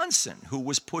Lyndon Johnson who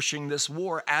was pushing this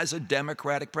war as a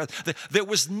Democratic president. There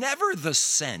was never the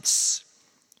sense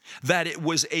that it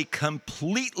was a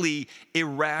completely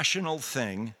irrational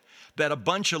thing that a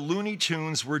bunch of Looney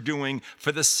Tunes were doing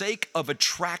for the sake of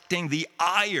attracting the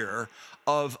ire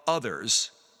of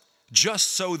others,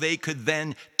 just so they could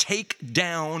then take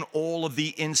down all of the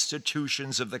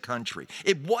institutions of the country.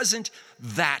 It wasn't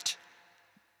that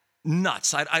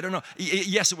nuts. I don't know.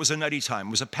 Yes, it was a nutty time.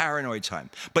 It was a paranoid time.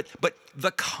 But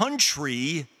the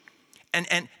country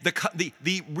and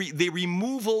the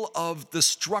removal of the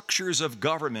structures of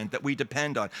government that we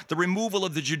depend on, the removal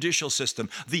of the judicial system,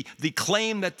 the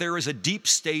claim that there is a deep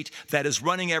state that is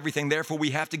running everything, therefore we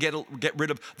have to get rid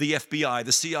of the FBI,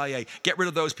 the CIA, get rid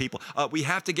of those people. We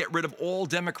have to get rid of all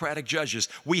Democratic judges.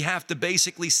 We have to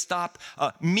basically stop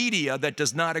media that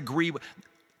does not agree with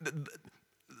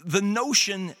the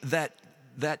notion that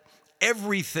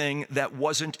everything that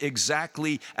wasn't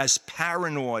exactly as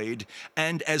paranoid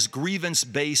and as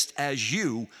grievance-based as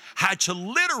you had to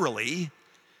literally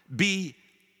be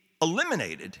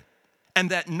eliminated, and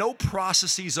that no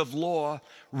processes of law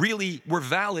really were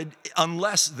valid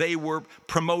unless they were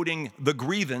promoting the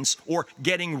grievance or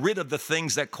getting rid of the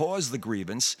things that caused the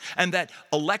grievance, and that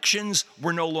elections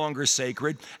were no longer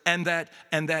sacred, and that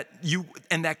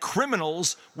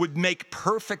criminals would make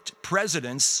perfect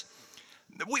presidents.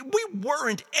 We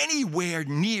weren't anywhere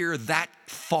near that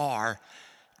far,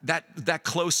 that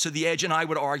close to the edge, and I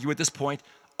would argue at this point,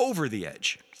 over the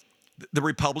edge. The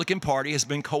Republican Party has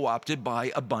been co-opted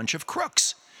by a bunch of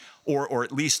crooks, or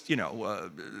at least,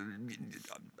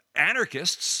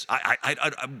 anarchists.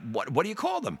 What do you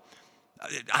call them?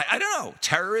 I don't know,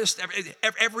 terrorists,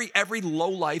 every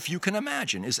lowlife you can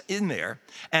imagine is in there.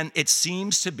 And it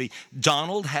seems to be,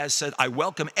 Donald has said, I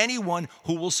welcome anyone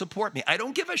who will support me. I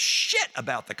don't give a shit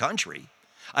about the country.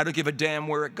 I don't give a damn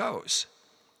where it goes.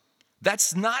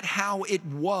 That's not how it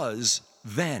was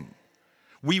then.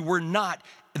 We were not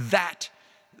that,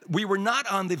 we were not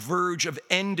on the verge of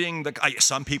ending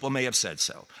some people may have said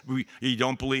so. You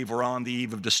don't believe we're on the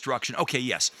eve of destruction. Okay,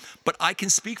 yes. But I can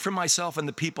speak for myself and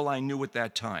the people I knew at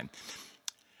that time.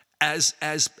 As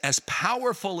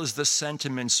powerful as the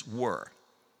sentiments were,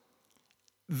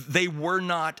 they were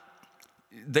not,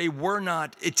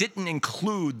 it didn't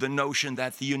include the notion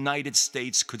that the United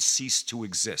States could cease to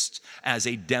exist as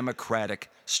a democratic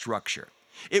structure.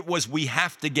 It was, we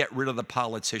have to get rid of the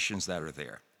politicians that are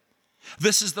there.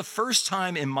 This is the first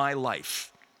time in my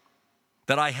life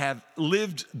that I'm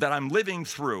living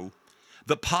through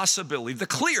the possibility, the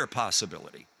clear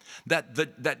possibility, that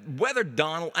whether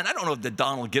Donald, and I don't know if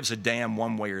Donald gives a damn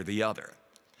one way or the other,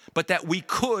 but that we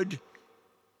could,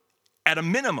 at a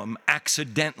minimum,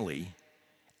 accidentally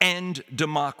end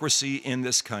democracy in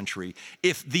this country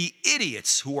if the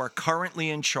idiots who are currently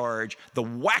in charge, the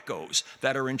wackos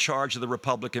that are in charge of the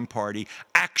Republican Party,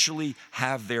 actually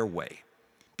have their way.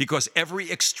 Because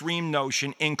every extreme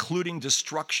notion, including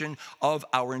destruction of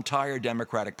our entire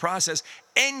democratic process,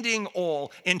 ending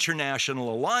all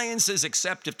international alliances,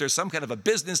 except if there's some kind of a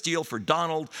business deal for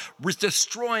Donald,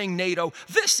 destroying NATO,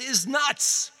 this is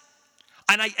nuts.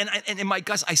 And in my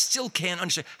guts, I still can't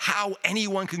understand how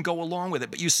anyone can go along with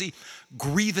it. But you see,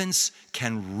 grievance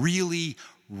can really,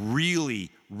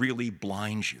 really, really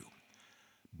blind you.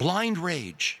 Blind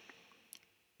rage,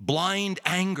 blind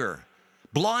anger,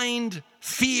 blind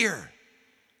fear.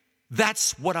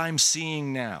 That's what I'm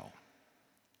seeing now.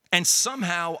 And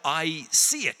somehow I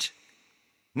see it.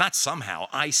 Not somehow,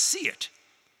 I see it.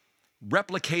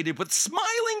 Replicated with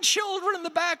smiling children in the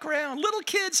background, little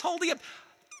kids holding up,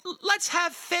 let's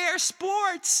have fair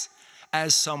sports,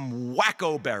 as some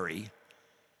wacko-berry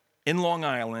in Long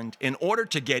Island, in order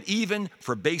to get even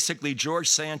for basically George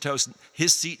Santos,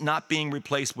 his seat not being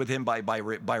replaced with him by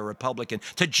a Republican,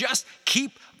 to just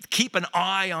keep an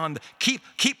eye on, keep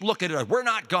looking at it. We're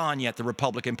not gone yet, the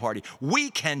Republican Party.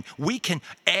 We can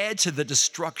add to the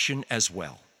destruction as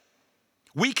well.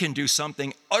 We can do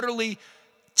something utterly,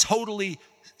 totally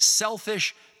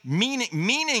selfish,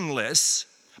 meaningless,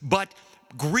 but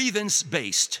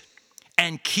grievance-based,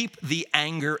 and keep the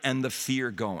anger and the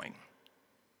fear going.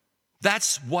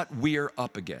 That's what we're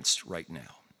up against right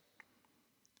now.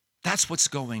 That's what's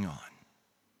going on.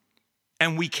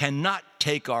 And we cannot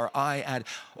take our eye at,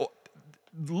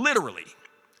 literally,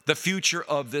 the future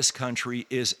of this country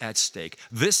is at stake.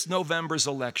 This November's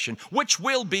election, which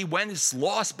will be, when it's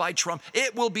lost by Trump,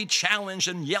 it will be challenged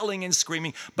and yelling and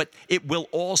screaming, but it will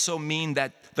also mean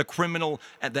that the criminal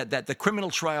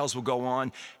trials will go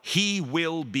on. He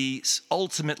will be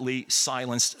ultimately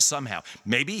silenced somehow.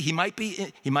 Maybe he might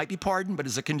be pardoned, but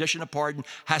as a condition of pardon,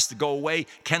 has to go away,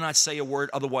 cannot say a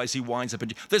word, otherwise he winds up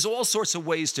in. There's all sorts of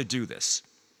ways to do this.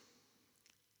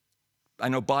 I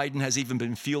know Biden has even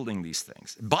been fielding these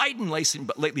things. Biden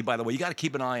lately, by the way, you got to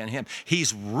keep an eye on him.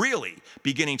 He's really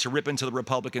beginning to rip into the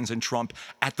Republicans and Trump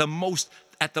at the most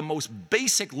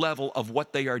basic level of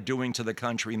what they are doing to the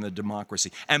country and the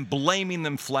democracy, and blaming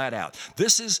them flat out.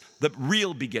 This is the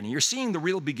real beginning. You're seeing the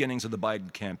real beginnings of the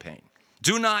Biden campaign.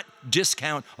 Do not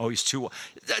discount, he's too old.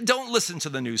 Don't listen to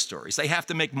the news stories. They have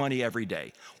to make money every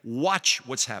day. Watch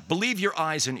what's happening. Believe your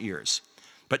eyes and ears,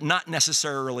 but not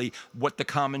necessarily what the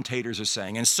commentators are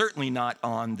saying, and certainly not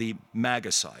on the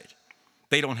MAGA side.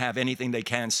 They don't have anything they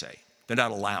can say. They're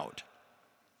not allowed.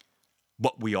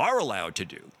 What we are allowed to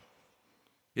do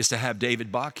is to have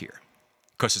David Bach here,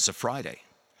 because it's a Friday.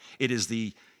 It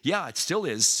still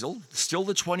is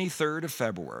the 23rd of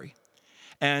February.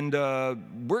 And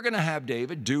we're going to have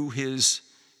David do his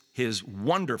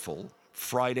wonderful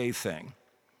Friday thing.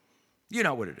 You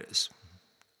know what it is.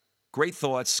 Great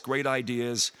thoughts, great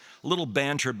ideas, a little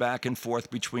banter back and forth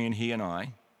between he and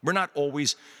I. We're not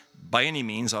always, by any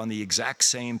means, on the exact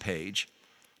same page,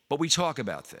 but we talk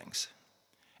about things.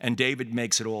 And David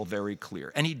makes it all very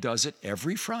clear. And he does it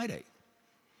every Friday.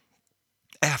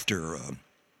 After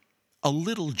a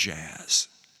little jazz.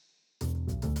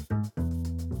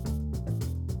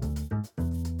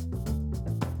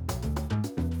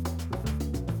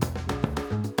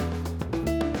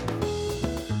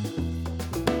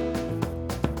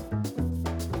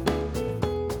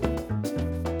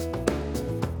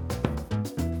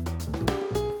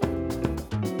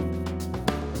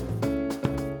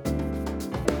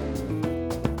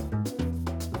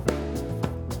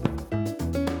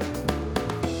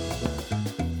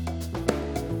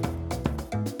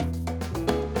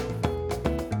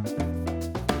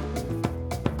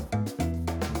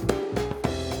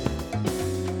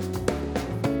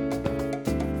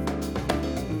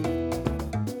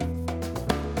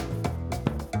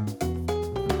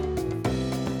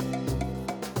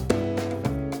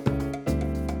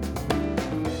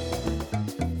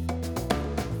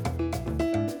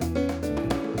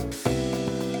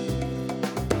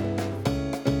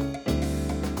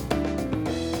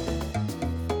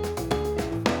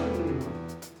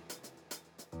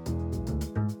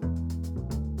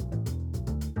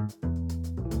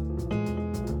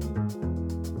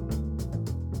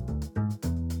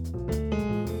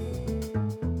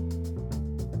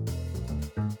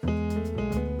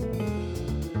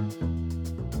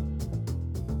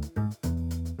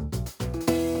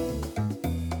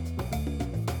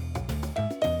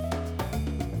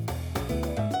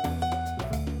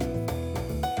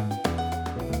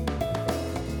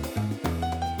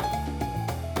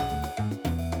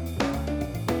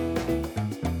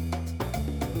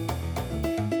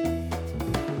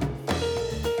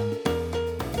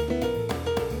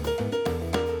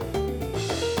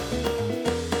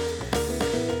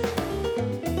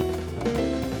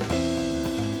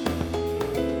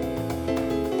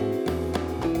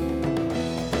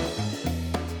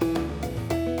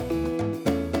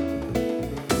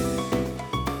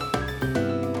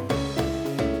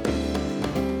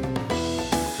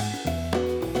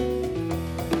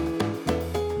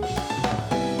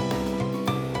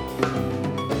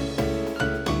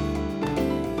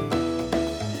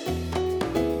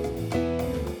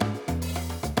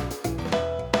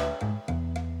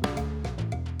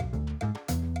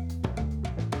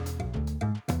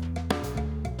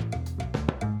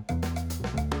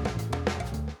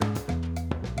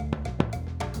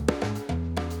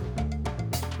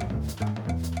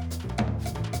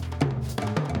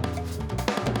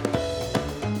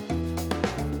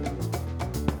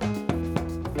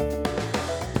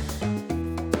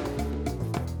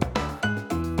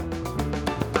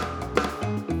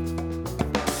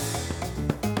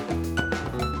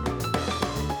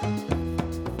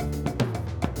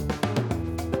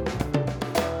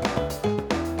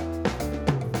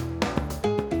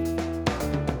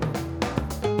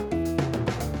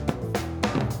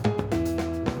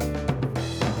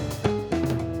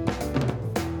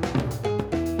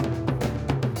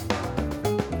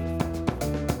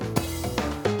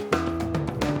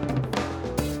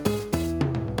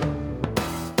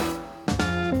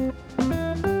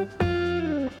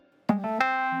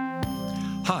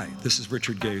 This is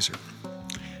Richard Gazer.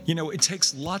 You know, it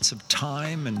takes lots of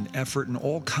time and effort and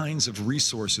all kinds of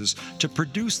resources to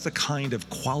produce the kind of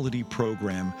quality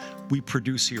program we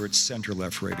produce here at Center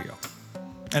Left Radio.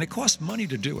 And it costs money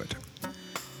to do it.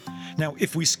 Now,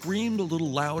 if we screamed a little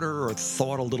louder or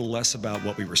thought a little less about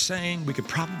what we were saying, we could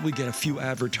probably get a few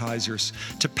advertisers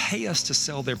to pay us to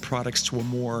sell their products to a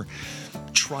more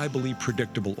tribally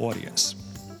predictable audience.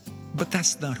 But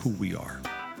that's not who we are,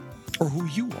 or who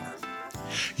you are.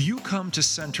 You come to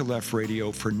Center Left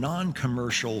Radio for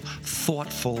non-commercial,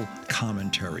 thoughtful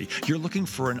commentary. You're looking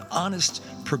for an honest,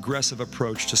 progressive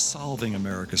approach to solving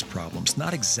America's problems,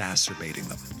 not exacerbating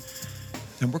them.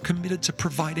 And we're committed to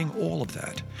providing all of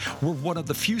that. We're one of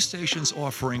the few stations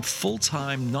offering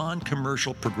full-time,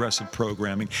 non-commercial progressive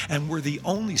programming, and we're the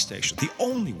only station, the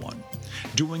only one,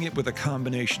 doing it with a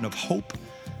combination of hope,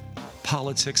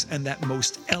 politics, and that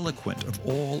most eloquent of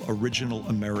all original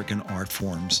American art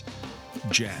forms,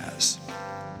 jazz.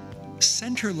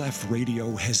 Center Left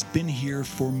Radio has been here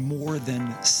for more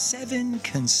than 7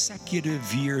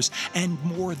 consecutive years and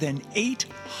more than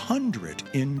 800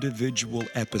 individual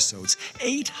episodes.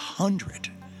 800!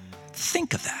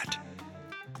 Think of that.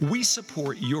 We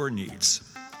support your needs.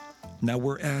 Now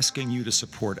we're asking you to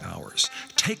support ours.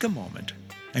 Take a moment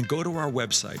and go to our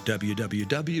website,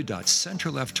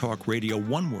 www.centerlefttalkradio,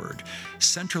 one word,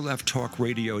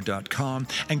 centerlefttalkradio.com,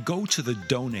 and go to the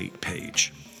donate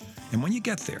page. And when you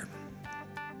get there,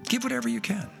 give whatever you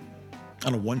can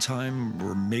on a one-time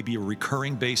or maybe a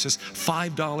recurring basis,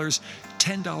 $5, $10,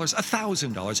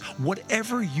 $1,000,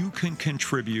 whatever you can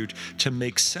contribute to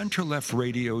make Center Left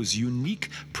Radio's unique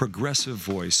progressive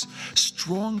voice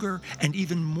stronger and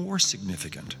even more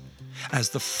significant as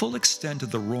the full extent of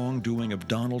the wrongdoing of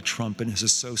Donald Trump and his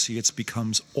associates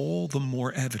becomes all the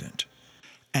more evident.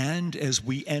 And as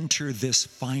we enter this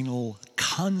final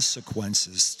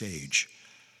consequences stage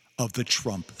of the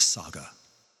Trump saga.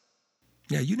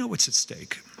 Yeah, you know what's at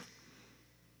stake.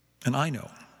 And I know,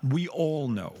 we all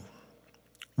know,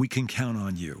 we can count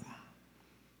on you.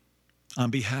 On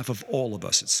behalf of all of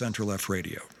us at Center Left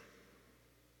Radio,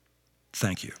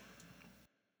 thank you.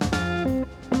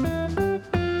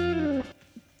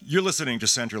 You're listening to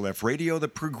Center Left Radio, the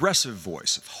progressive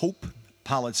voice of hope,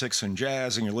 politics, and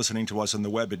jazz, and you're listening to us on the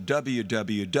web at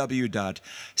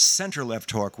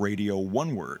www.centerlefttalkradio,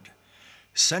 one word,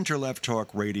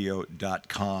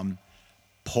 centerlefttalkradio.com.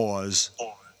 Pause.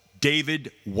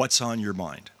 David, what's on your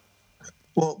mind?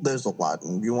 Well, there's a lot.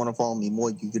 And if you want to follow me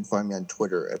more, you can find me on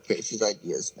Twitter at Faces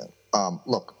Ideas.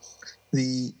 Look,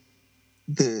 the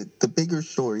bigger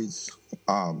stories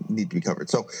need to be covered.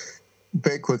 So,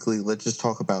 very quickly, let's just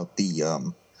talk about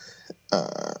the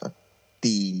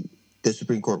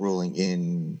Supreme Court ruling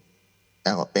in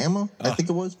Alabama. I think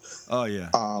it was. Oh yeah.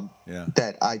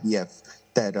 That IVF,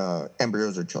 that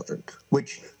embryos are children,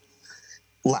 which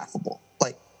laughable.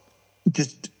 Like,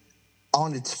 just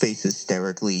on its face,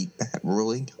 hysterically bad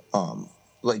ruling.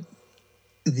 Like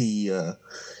the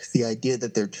idea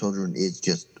that they're children is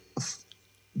just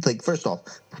like, first off,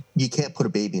 you can't put a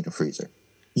baby in a freezer.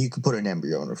 You can put an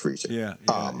embryo in a freezer. Yeah.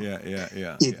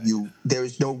 There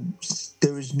is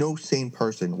no sane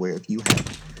person where if you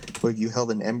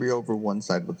held an embryo over one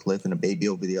side would live and a baby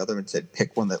over the other and said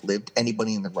pick one that lived,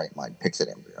 anybody in their right mind picks an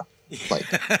embryo. Like,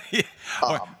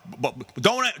 but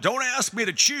don't ask me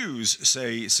to choose.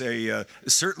 Say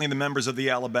certainly the members of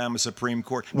the Alabama Supreme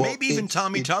Court, maybe even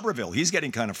Tommy Tuberville. He's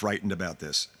getting kind of frightened about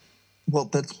this. Well,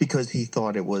 that's because he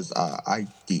thought it was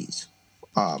IDs.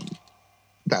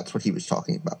 That's what he was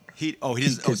talking about.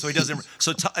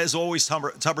 As always,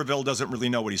 Tuberville doesn't really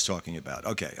know what he's talking about.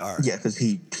 Okay, all right. Yeah, because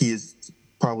he is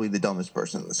probably the dumbest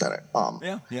person in the Senate.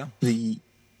 It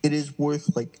is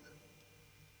worth, like,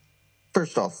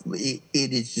 first off, it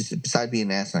is just, beside being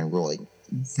an asinine ruling,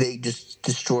 they just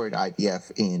destroyed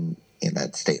IVF in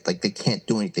that state. Like, they can't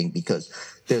do anything because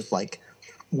there's like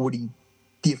 40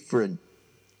 different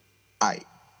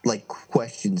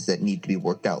questions that need to be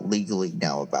worked out legally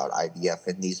now about IVF,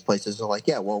 and these places are like,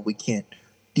 yeah, well, we can't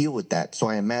deal with that. So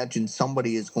I imagine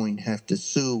somebody is going to have to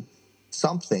sue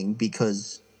something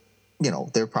because, you know,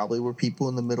 there probably were people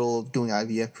in the middle of doing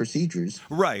IVF procedures.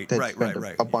 Right.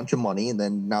 A bunch of money, and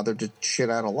then now they're just shit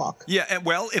out of luck. Yeah,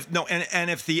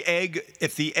 and if the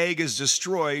egg is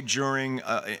destroyed during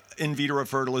in vitro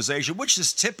fertilization, which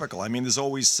is typical. I mean, there's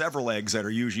always several eggs that are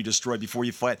usually destroyed before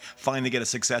you finally get a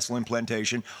successful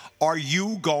implantation. Are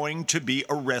you going to be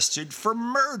arrested for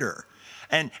murder?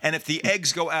 And if the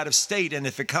eggs go out of state, and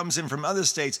if it comes in from other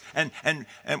states, and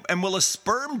will a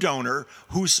sperm donor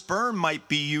whose sperm might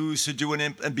be used to do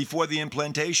before the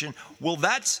implantation, will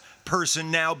that person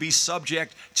now be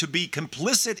subject to be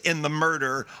complicit in the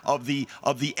murder of the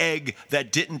egg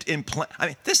that didn't implant? I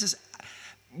mean, this is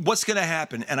what's going to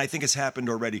happen, and I think it's happened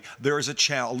already. There is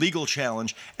a legal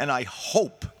challenge, and I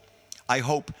hope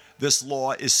this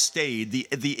law is stayed.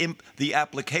 The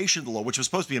application of the law, which was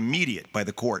supposed to be immediate by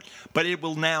the court, but it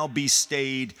will now be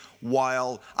stayed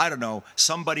while, I don't know,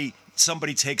 somebody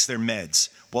takes their meds.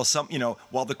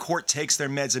 While the court takes their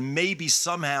meds and maybe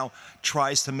somehow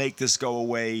tries to make this go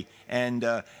away. And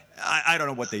I don't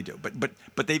know what they do,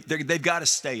 but they've got to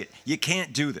stay it. You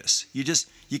can't do this.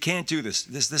 You can't do this.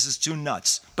 This is too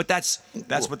nuts. But that's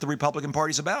what the Republican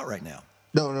Party's about right now.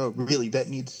 No, really, that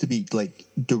needs to be like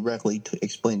directly to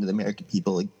explain to the American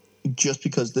people. Like, just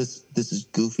because this is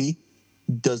goofy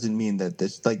doesn't mean that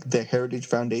this, like, the Heritage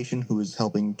Foundation, who is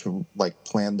helping to like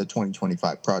plan the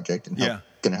 2025 project and going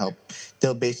to help,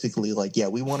 they'll basically like,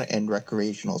 we want to end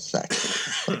recreational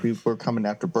sex. Like, we're coming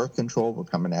after birth control. We're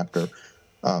coming after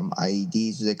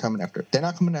IEDs. They're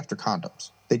not coming after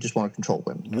condoms. They just want to control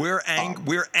women. We're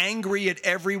angry at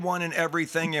everyone and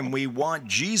everything, and we want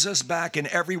Jesus back in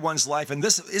everyone's life. And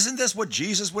isn't this what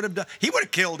Jesus would have done? He would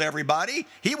have killed everybody.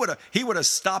 He would have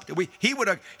stopped. He would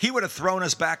have thrown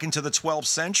us back into the 12th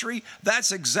century.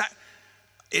 That's exact.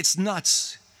 It's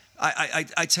nuts.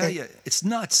 I tell you, it's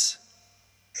nuts.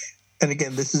 And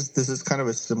again, this is kind of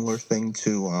a similar thing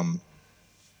to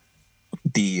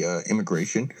the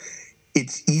immigration.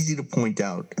 It's easy to point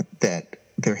out that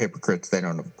they're hypocrites. They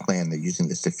don't have a plan. They're using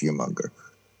this to fearmonger.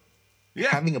 Yeah.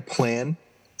 Having a plan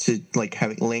to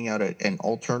laying out an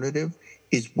alternative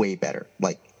is way better.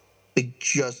 Like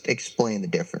just explain the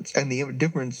difference, and the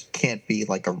difference can't be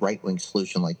like a right wing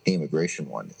solution like the immigration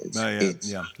one is.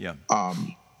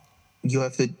 You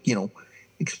have to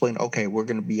explain. Okay, we're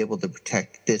going to be able to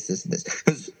protect this, and this,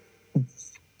 because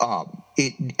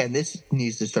this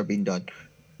needs to start being done.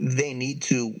 They need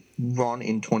to run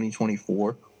in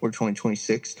 2024 or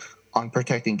 2026 on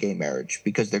protecting gay marriage,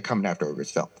 because they're coming after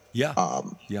Obergefell.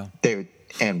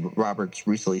 And Roberts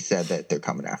recently said that they're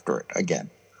coming after it again.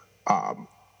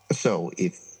 So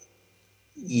if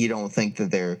you don't think that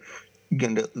they're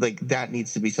going to, that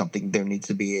needs to be something. There needs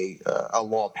to be a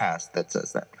law passed that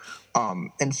says that.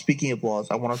 And speaking of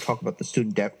laws, I want to talk about the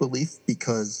student debt relief,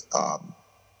 because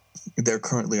they're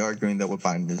currently arguing that what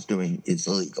Biden is doing is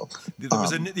illegal. There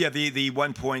was the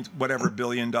 1 point whatever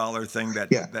 $billion thing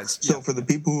that's. So for the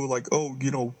people who are like,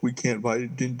 we can't,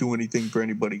 Biden didn't do anything for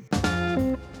anybody.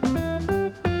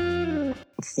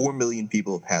 4 million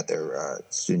people have had their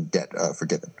student debt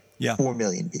forgiven. 4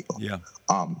 million people.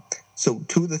 So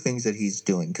two of the things that he's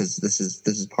doing, because this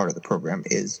is part of the program,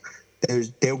 is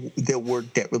there were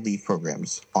debt relief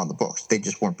programs on the books. They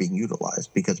just weren't being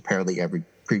utilized because apparently every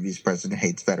previous president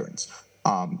hates veterans.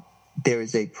 There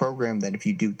is a program that if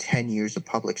you do 10 years of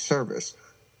public service,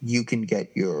 you can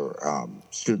get your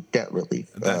student debt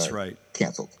relief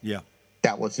canceled.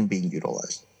 That wasn't being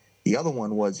utilized. The other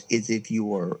one is if you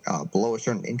were below a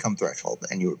certain income threshold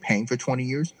and you were paying for 20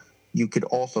 years, you could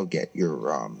also get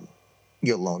your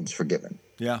loans forgiven.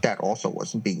 That also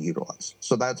wasn't being utilized.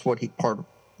 So that's what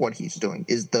he's doing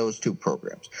is those two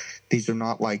programs. These are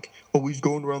not like, he's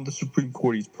going around the Supreme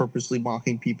Court, he's purposely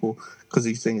mocking people because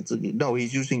he's saying it's illegal. No,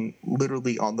 he's using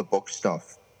literally on the book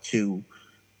stuff to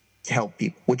help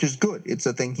people, which is good. It's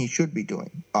a thing he should be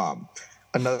doing.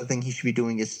 Another thing he should be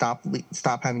doing is stop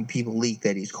having people leak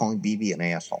that he's calling Bibi an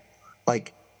asshole.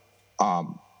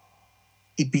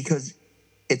 Because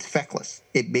it's feckless.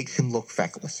 It makes him look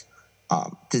feckless.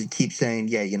 To keep saying,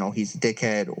 he's a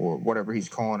dickhead or whatever he's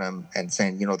calling him, and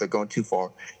saying, they're going too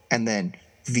far, and then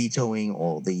vetoing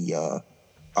all the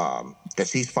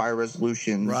ceasefire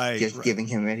resolutions, giving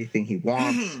him anything he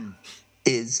wants,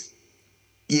 is,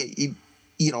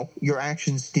 your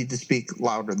actions need to speak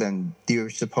louder than your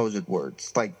supposed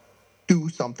words. Like, do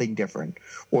something different,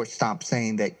 or stop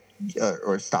saying that,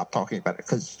 or stop talking about it,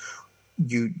 because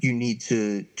you need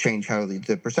to change how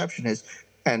the perception is.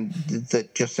 And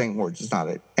that just saying words is not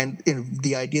it. And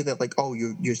the idea that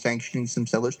you're sanctioning some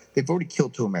settlers, they've already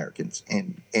killed 2 Americans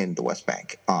in the West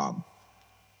Bank.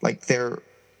 They're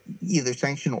either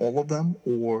sanction all of them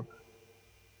or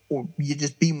you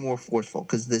just be more forceful,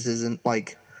 because this isn't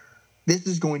this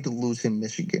is going to lose him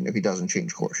Michigan if he doesn't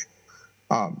change course.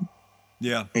 And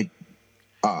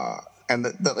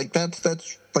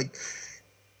that's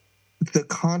the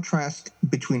contrast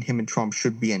between him and Trump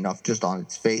should be enough just on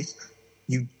its face.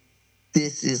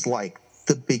 This is like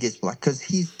the biggest black, because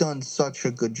he's done such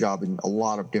a good job in a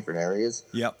lot of different areas.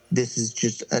 Yep. This is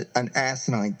just an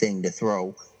asinine thing to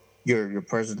throw your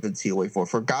presidency away for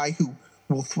a guy who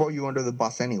will throw you under the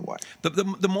bus anyway.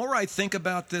 The more I think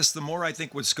about this, the more I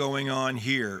think what's going on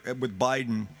here with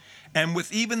Biden and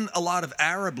with even a lot of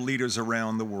Arab leaders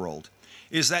around the world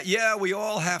is that, yeah, we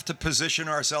all have to position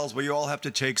ourselves. We all have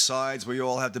to take sides. We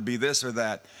all have to be this or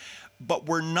that. But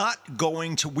we're not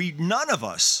going to, none of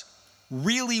us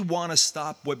really want to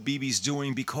stop what Bibi's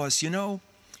doing because,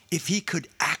 if he could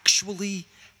actually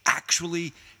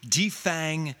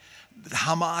defang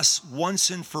Hamas once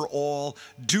and for all,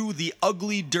 do the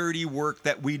ugly, dirty work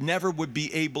that we never would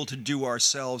be able to do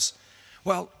ourselves,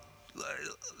 well,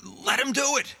 let him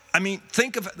do it. I mean,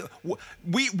 think of it.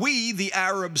 We, the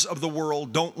Arabs of the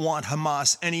world, don't want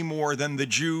Hamas any more than the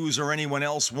Jews or anyone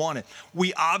else want it.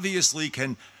 We obviously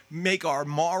can make our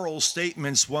moral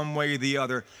statements one way or the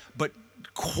other, but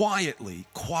quietly,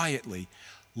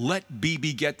 let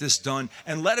Bibi get this done,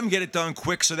 and let him get it done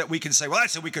quick so that we can say, well, I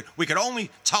said we could only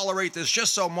tolerate this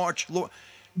just so much.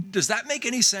 Does that make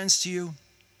any sense to you?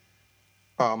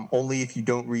 Only if you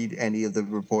don't read any of the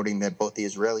reporting that both the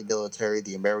Israeli military,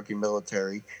 the American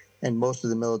military, and most of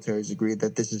the militaries agree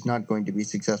that this is not going to be a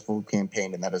successful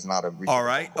campaign, and that is not a reasonable all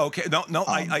right. goal. Okay. No.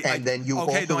 And then you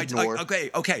also ignore.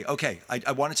 Okay.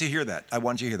 I wanted to hear that.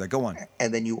 Go on.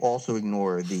 And then you also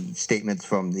ignore the statements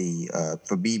from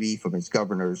from Bibi, from his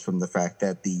governors, from the fact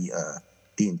that the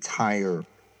entire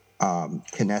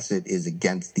Knesset is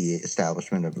against the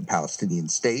establishment of a Palestinian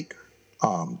state.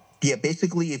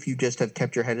 Basically, if you just have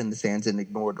kept your head in the sands and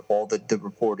ignored all the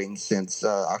reporting since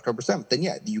October 7th, then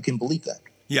yeah, you can believe that.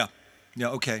 Yeah.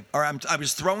 Okay. All right. I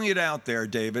was throwing it out there,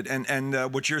 David,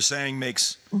 and what you're saying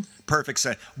makes perfect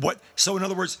sense. So, in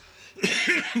other words,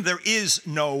 there is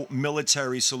no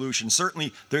military solution.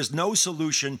 Certainly, there's no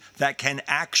solution that can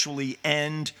actually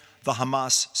end the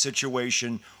Hamas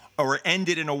situation or end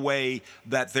it in a way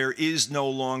that there is no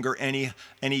longer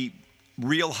any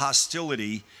real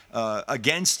hostility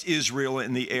against Israel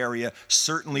in the area,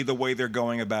 certainly the way they're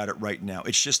going about it right now.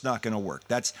 It's just not going to work.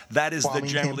 That is the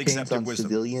generally accepted on wisdom.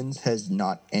 Civilians has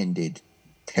not ended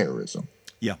terrorism.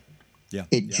 Yeah.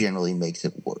 It generally makes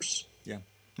it worse. Yeah.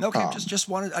 Okay. I just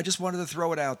wanted to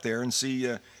throw it out there and see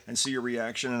your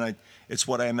reaction, and it's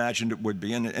what I imagined it would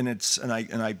be, and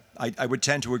I would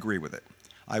tend to agree with it.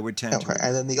 I would tend to.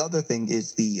 And then the other thing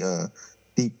is the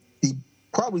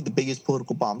probably the biggest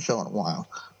political bombshell in a while.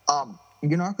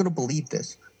 You're not going to believe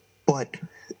this, but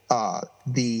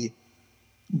the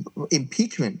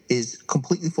impeachment is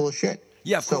completely full of shit.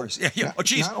 Yeah, of course. Yeah. Oh,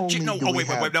 geez. Wait.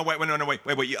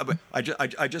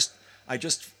 I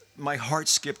just, my heart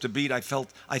skipped a beat. I felt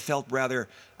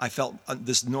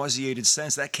this nauseated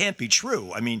sense that can't be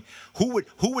true. I mean, who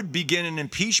would begin an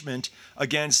impeachment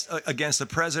against the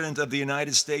president of the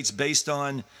United States based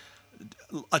on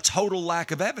a total lack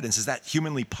of evidence? Is that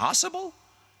humanly possible?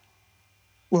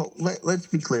 Well, let's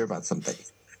be clear about some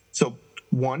things. So,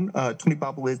 one, Tony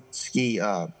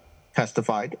Bobulinski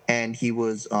testified, and he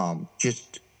was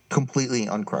just completely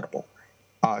uncredible.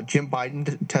 Jim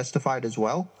Biden testified as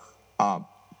well.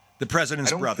 The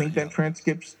president's brother. I don't think that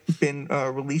transcript's been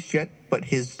released yet, but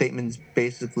his statement's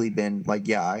basically been like,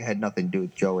 yeah, I had nothing to do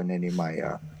with Joe and any of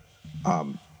my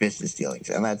business dealings.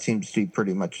 And that seems to be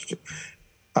pretty much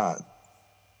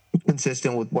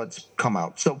consistent with what's come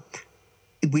out. So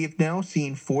we have now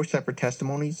seen 4 separate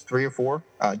testimonies, 3 or 4.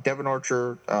 Devin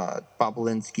Archer,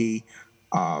 Bobulinski,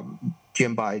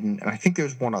 Jim Biden, and I think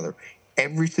there's one other.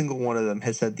 Every single one of them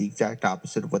has said the exact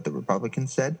opposite of what the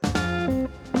Republicans said.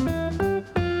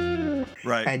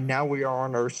 Right. And now we are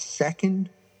on our second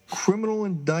criminal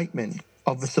indictment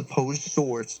of the supposed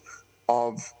source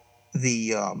of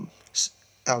the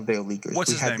illegals.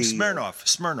 What's his name?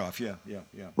 Smirnov. Yeah.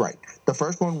 Right. The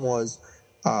first one was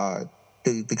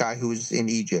the guy who was in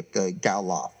Egypt,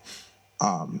 Galaf,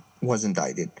 was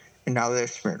indicted, and now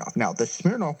there's Smirnov. Now the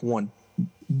Smirnov one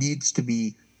needs to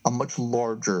be a much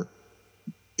larger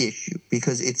issue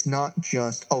because it's not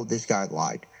just this guy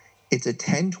lied. It's a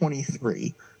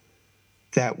 1023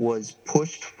 that was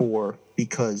pushed for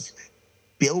because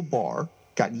Bill Barr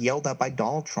got yelled at by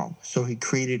Donald Trump, so he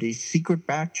created a secret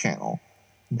back channel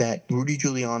that Rudy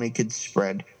Giuliani could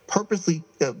spread purposely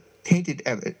tainted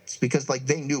evidence because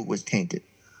they knew it was tainted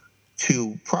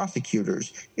to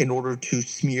prosecutors in order to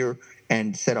smear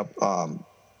and set up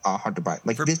Hunter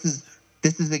Biden.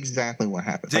 This is exactly what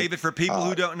happened. David, for people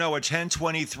who don't know, a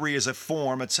 1023 is a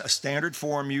form. It's a standard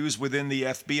form used within the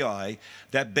FBI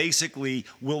that basically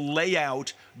will lay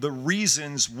out the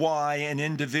reasons why an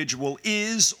individual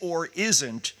is or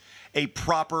isn't a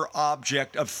proper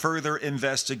object of further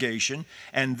investigation.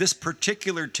 And this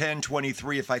particular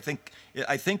 1023, if I think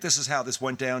this is how this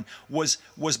went down, was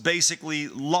basically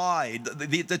lied.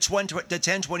 The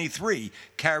 1023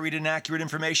 carried inaccurate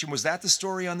information. Was that the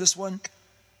story on this one?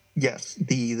 Yes,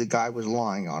 the guy was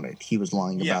lying on it. He was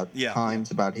lying about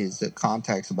times, about his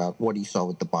contacts, about what he saw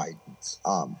with the Bidens.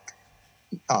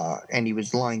 And he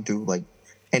was lying through, like,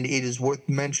 and it is worth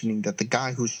mentioning that the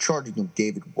guy who's charging him,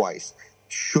 David Weiss,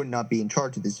 should not be in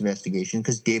charge of this investigation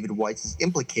because David Weiss is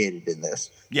implicated in this.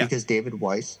 Yeah. Because David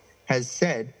Weiss has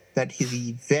said that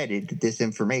he vetted this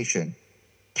information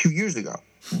 2 years ago.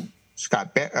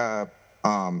 Scott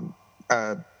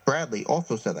Bradley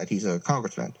also said that. He's a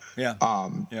congressman. Yeah.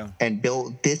 And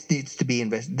Bill, this needs to be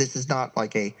investigated. This is not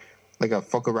like a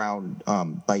fuck around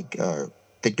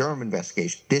the Durham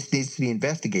investigation. This needs to be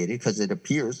investigated because it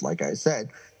appears, like I said,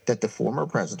 that the former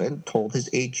president told his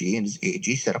AG, and his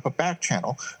AG set up a back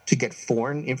channel to get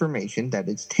foreign information that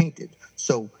is tainted.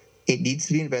 So it needs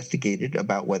to be investigated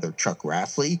about whether Chuck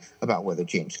Grassley, about whether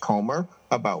James Comer,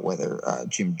 about whether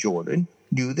Jim Jordan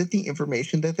knew that the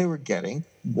information that they were getting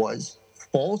was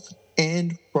false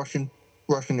and Russian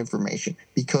information,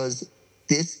 because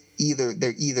they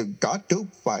either got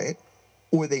doped by it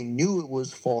or they knew it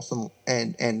was false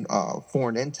and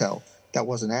foreign intel that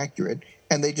wasn't accurate,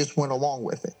 and they just went along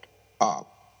with it.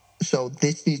 So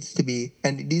this needs to be,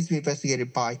 and it needs to be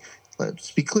investigated by,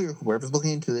 let's be clear, whoever's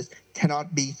looking into this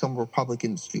cannot be some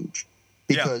Republican stooge.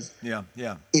 Because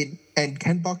and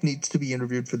Ken Buck needs to be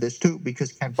interviewed for this too,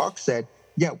 because Ken Buck said,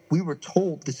 yeah, we were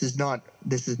told this is not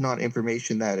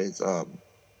information that is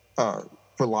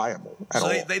reliable at all.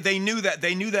 So they knew that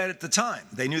at the time.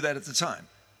 They knew that at the time.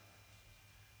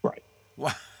 Right.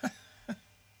 Wow.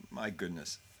 My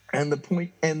goodness. And the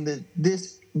point,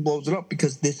 this blows it up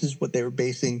because this is what they were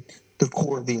basing the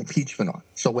core of the impeachment on.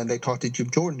 So when they talked to Jim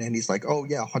Jordan and he's like, oh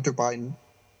yeah, Hunter Biden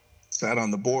sat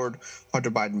on the board, Hunter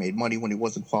Biden made money when he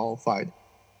wasn't qualified.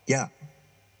 Yeah.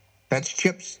 That's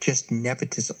just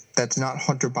nepotism. That's not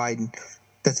Hunter Biden.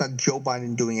 That's not Joe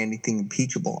Biden doing anything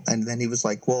impeachable. And then he was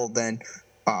like, well, then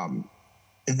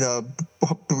the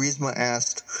Burisma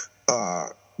asked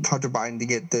Hunter Biden to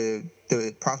get the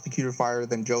prosecutor fired.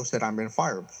 Then Joe said, I'm going to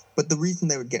fire him. But the reason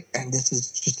they would get, and this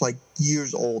is just like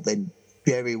years old and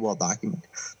very well documented,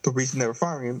 the reason they were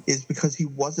firing him is because he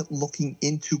wasn't looking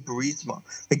into Burisma.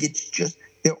 Like, it's just,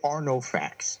 there are no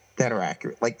facts that are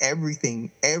accurate. Like, every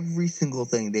single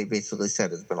thing they basically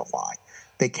said has been a lie.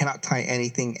 They cannot tie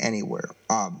anything anywhere.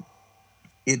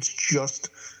 It's just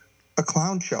a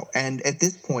clown show. And at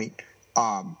this point,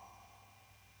 I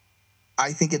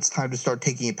think it's time to start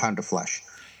taking a pound of flesh.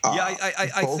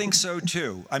 I think so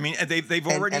too. I mean, they've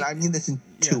already, and I mean this in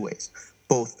two ways.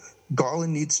 Both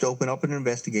Garland needs to open up an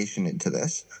investigation into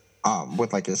this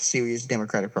with like a serious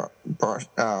Democratic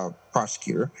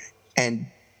prosecutor, and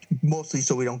mostly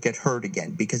so we don't get hurt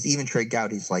again, because even Trey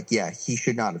Gowdy's like, yeah, he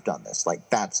should not have done this. Like,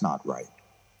 that's not right.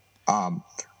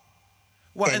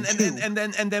 Well, and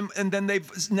then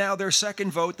they've now their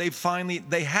second vote. They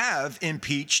have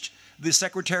impeached the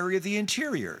Secretary of the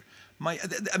Interior.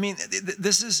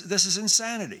 This is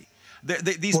insanity.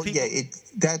 These people. Yeah,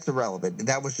 that's irrelevant.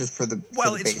 That was just for the.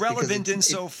 Well, it's relevant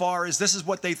insofar as this is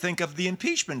what they think of the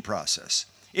impeachment process.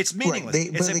 It's meaningless.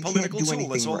 Right. It's a political tool.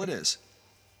 That's all it is.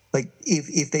 Like,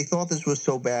 if they thought this was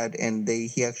so bad and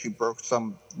he actually broke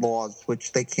some laws,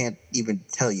 which they can't even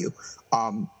tell you,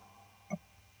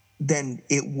 then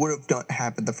it would have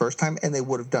happened the first time, and they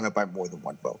would have done it by more than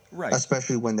one vote. Right.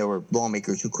 Especially when there were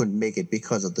lawmakers who couldn't make it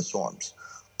because of the storms.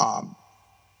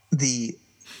 The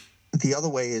other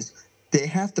way is they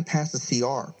have to pass a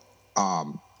CR,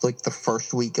 like the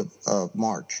first week of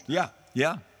March. Yeah.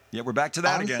 We're back to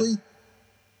that Honestly, again.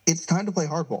 It's time to play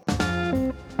hardball.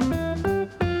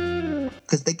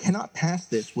 Because they cannot pass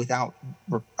this without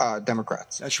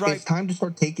Democrats. That's right. It's time to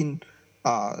start taking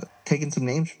some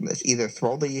names from this. Either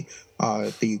throw the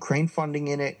Ukraine funding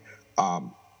in it,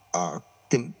 and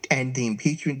the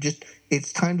impeachment. Just,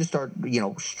 it's time to start,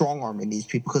 strong arming these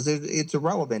people, because it's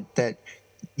irrelevant that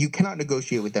you cannot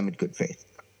negotiate with them in good faith.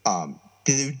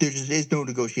 There just is no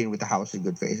negotiating with the House in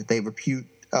good faith. They repute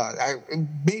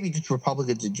maybe just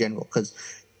Republicans in general, because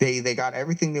they got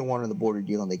everything they wanted in the border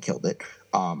deal and they killed it.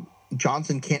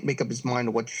 Johnson can't make up his mind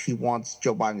on what he wants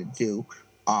Joe Biden to do,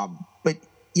 but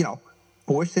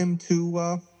force him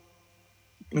to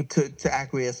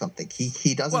acquiesce something.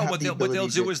 He doesn't have the ability.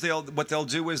 What they'll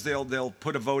do is they'll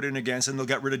put a vote in against, and they'll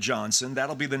get rid of Johnson.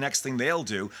 That'll be the next thing they'll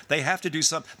do. They have to do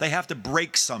something. They have to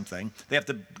break something. They have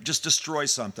to just destroy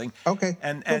something. Okay.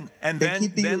 And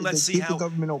then let's see how.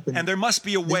 Government open. And there must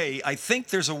be a way. I think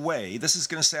there's a way. This is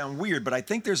going to sound weird, but I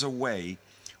think there's a way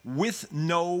with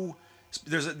no,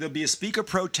 there'll be a speaker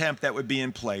pro temp that would be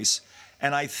in place,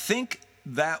 and I think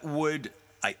that would,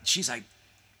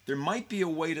 there might be a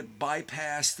way to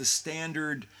bypass the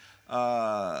standard.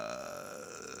 I'm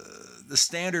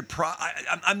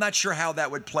not sure how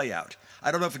that would play out.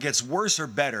 I don't know if it gets worse or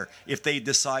better if they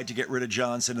decide to get rid of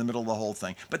Johnson in the middle of the whole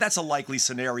thing. But that's a likely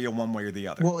scenario one way or the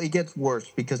other. Well, it gets worse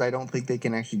because I don't think they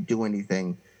can actually do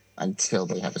anything until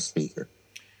they have a speaker.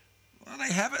 Well,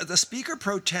 the speaker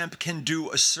pro temp can do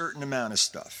a certain amount of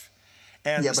stuff.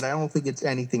 And but I don't think it's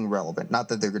anything relevant. Not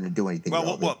that they're going to do anything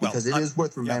relevant, because it is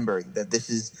worth remembering that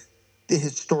this is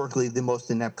historically the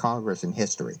most inept Congress in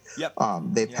history. Yep.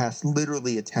 They passed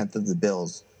literally a tenth of the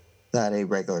bills that a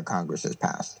regular Congress has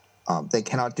passed. They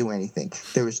cannot do anything.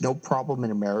 There is no problem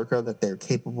in America that they're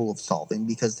capable of solving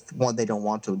because, one, they don't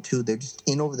want to, and two, they're just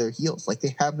in over their heels. Like,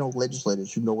 they have no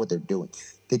legislators who know what they're doing.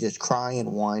 They just cry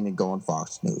and whine and go on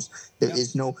Fox News. There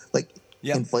is no,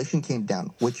 inflation came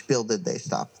down. Which bill did they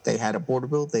stop? They had a border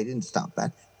bill. They didn't stop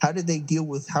that. How are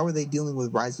they dealing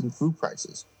with rising food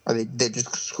prices? They're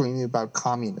just screaming about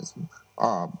communism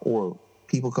or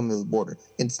people coming to the border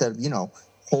instead of,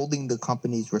 holding the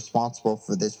companies responsible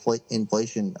for this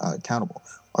inflation accountable?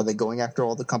 Are they going after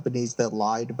all the companies that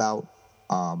lied about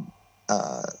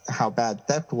how bad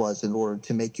theft was in order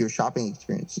to make your shopping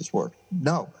experiences work?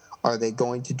 No. Are they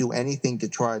going to do anything to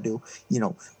try to,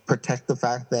 protect the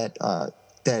fact that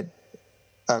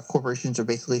corporations are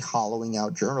basically hollowing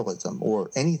out journalism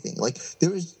or anything? Like,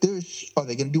 are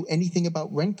they going to do anything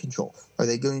about rent control? Are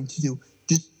they going to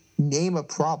just name a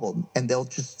problem and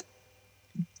it's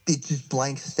just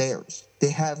blank stares? They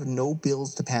have no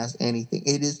bills to pass anything.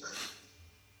 It is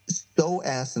so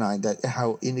asinine that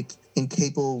how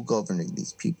incapable of governing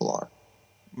these people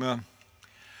are.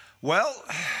 Well,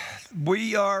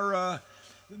 we are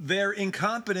their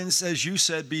incompetence, as you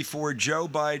said before. Joe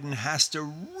Biden has to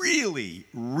really,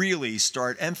 really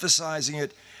start emphasizing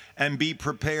it and be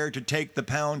prepared to take the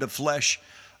pound of flesh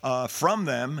from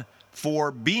them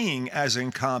for being as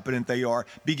incompetent they are.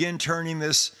 Begin turning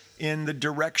this in the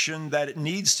direction that it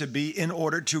needs to be in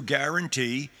order to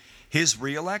guarantee his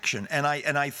reelection. And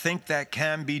I think that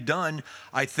can be done.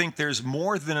 I think there's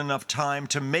more than enough time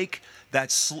to make that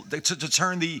to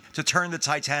turn the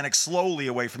Titanic slowly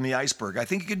away from the iceberg. I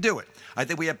think you can do it. I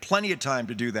think we have plenty of time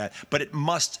to do that, but it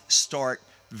must start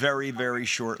very, very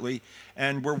shortly.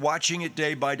 And we're watching it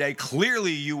day by day.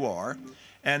 Clearly you are,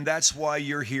 and that's why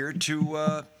you're here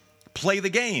to play the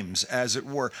games, as it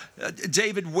were.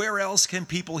 David, where else can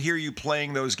people hear you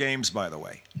playing those games, by the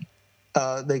way?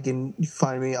 They can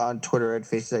find me on Twitter at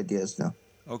Faces Ideas now.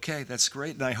 Okay, that's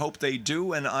great, and I hope they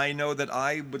do, and I know that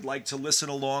I would like to listen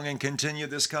along and continue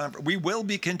this we will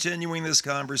be continuing this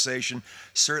conversation,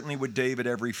 certainly with David,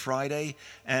 every Friday,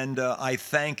 and I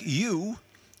thank you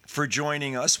for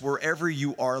joining us wherever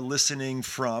you are listening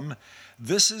from.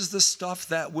 This is the stuff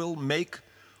that will make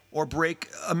or break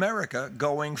America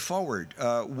going forward.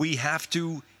 We have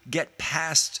to get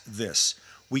past this.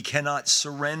 We cannot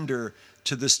surrender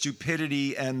to the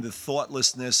stupidity and the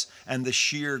thoughtlessness and the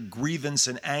sheer grievance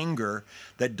and anger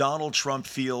that Donald Trump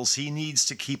feels he needs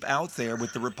to keep out there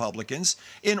with the Republicans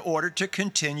in order to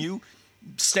continue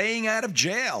staying out of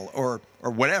jail or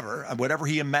whatever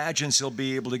he imagines he'll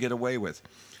be able to get away with.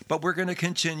 But we're going to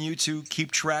continue to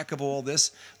keep track of all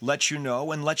this, let you know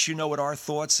what our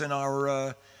thoughts and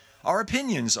our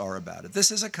opinions are about it. This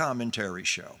is a commentary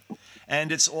show.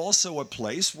 And it's also a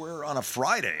place where, on a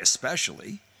Friday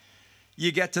especially,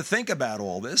 you get to think about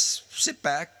all this, sit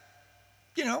back,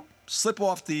 slip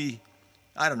off maybe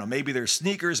they're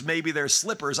sneakers, maybe they're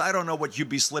slippers. I don't know what you'd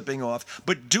be slipping off,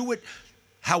 but do it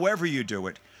however you do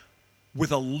it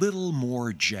with a little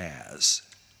more jazz.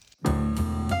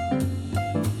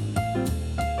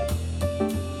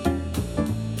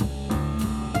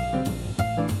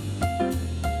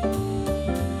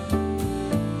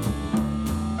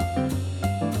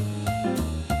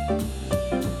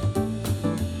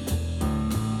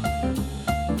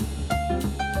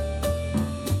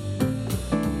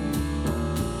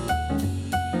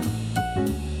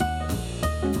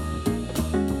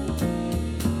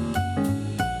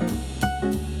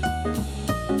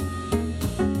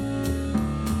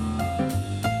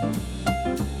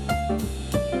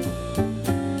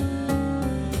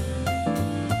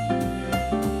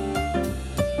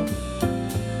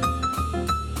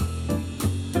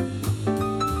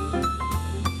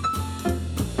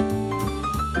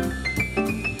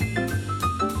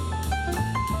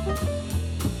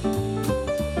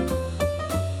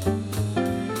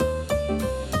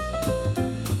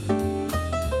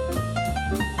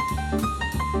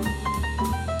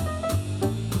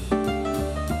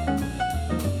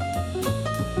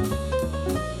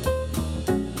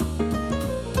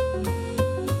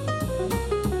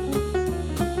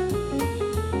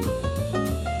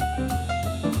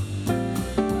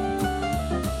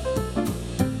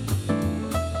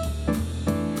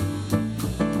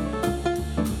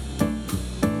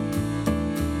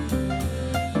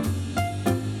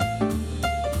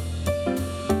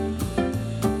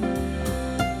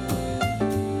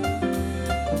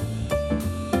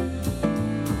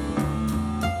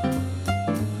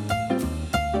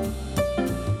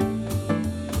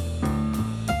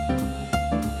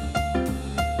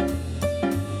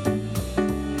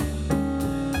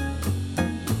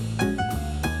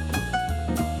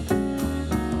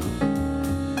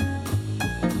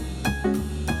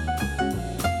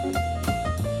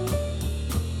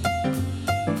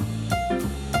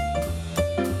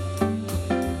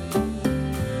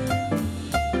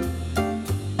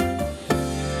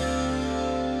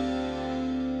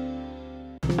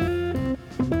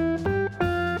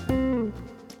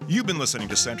 listening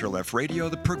to Center Left Radio,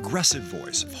 the progressive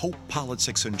voice of hope,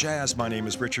 politics, and jazz. My name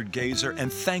is Richard Gazer,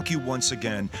 and thank you once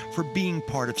again for being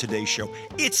part of today's show.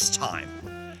 It's time.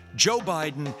 Joe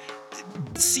Biden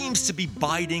seems to be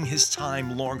biding his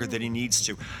time longer than he needs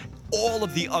to. All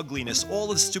of the ugliness, all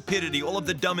of the stupidity, all of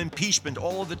the dumb impeachment,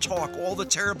 all of the talk, all the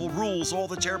terrible rules, all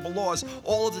the terrible laws,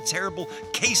 all of the terrible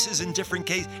cases in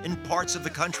in parts of the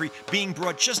country being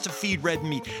brought just to feed red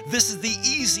meat. This is the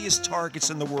easiest targets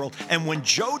in the world. And when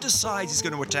Joe decides he's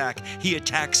going to attack, he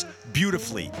attacks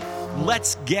beautifully.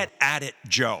 Let's get at it,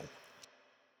 Joe.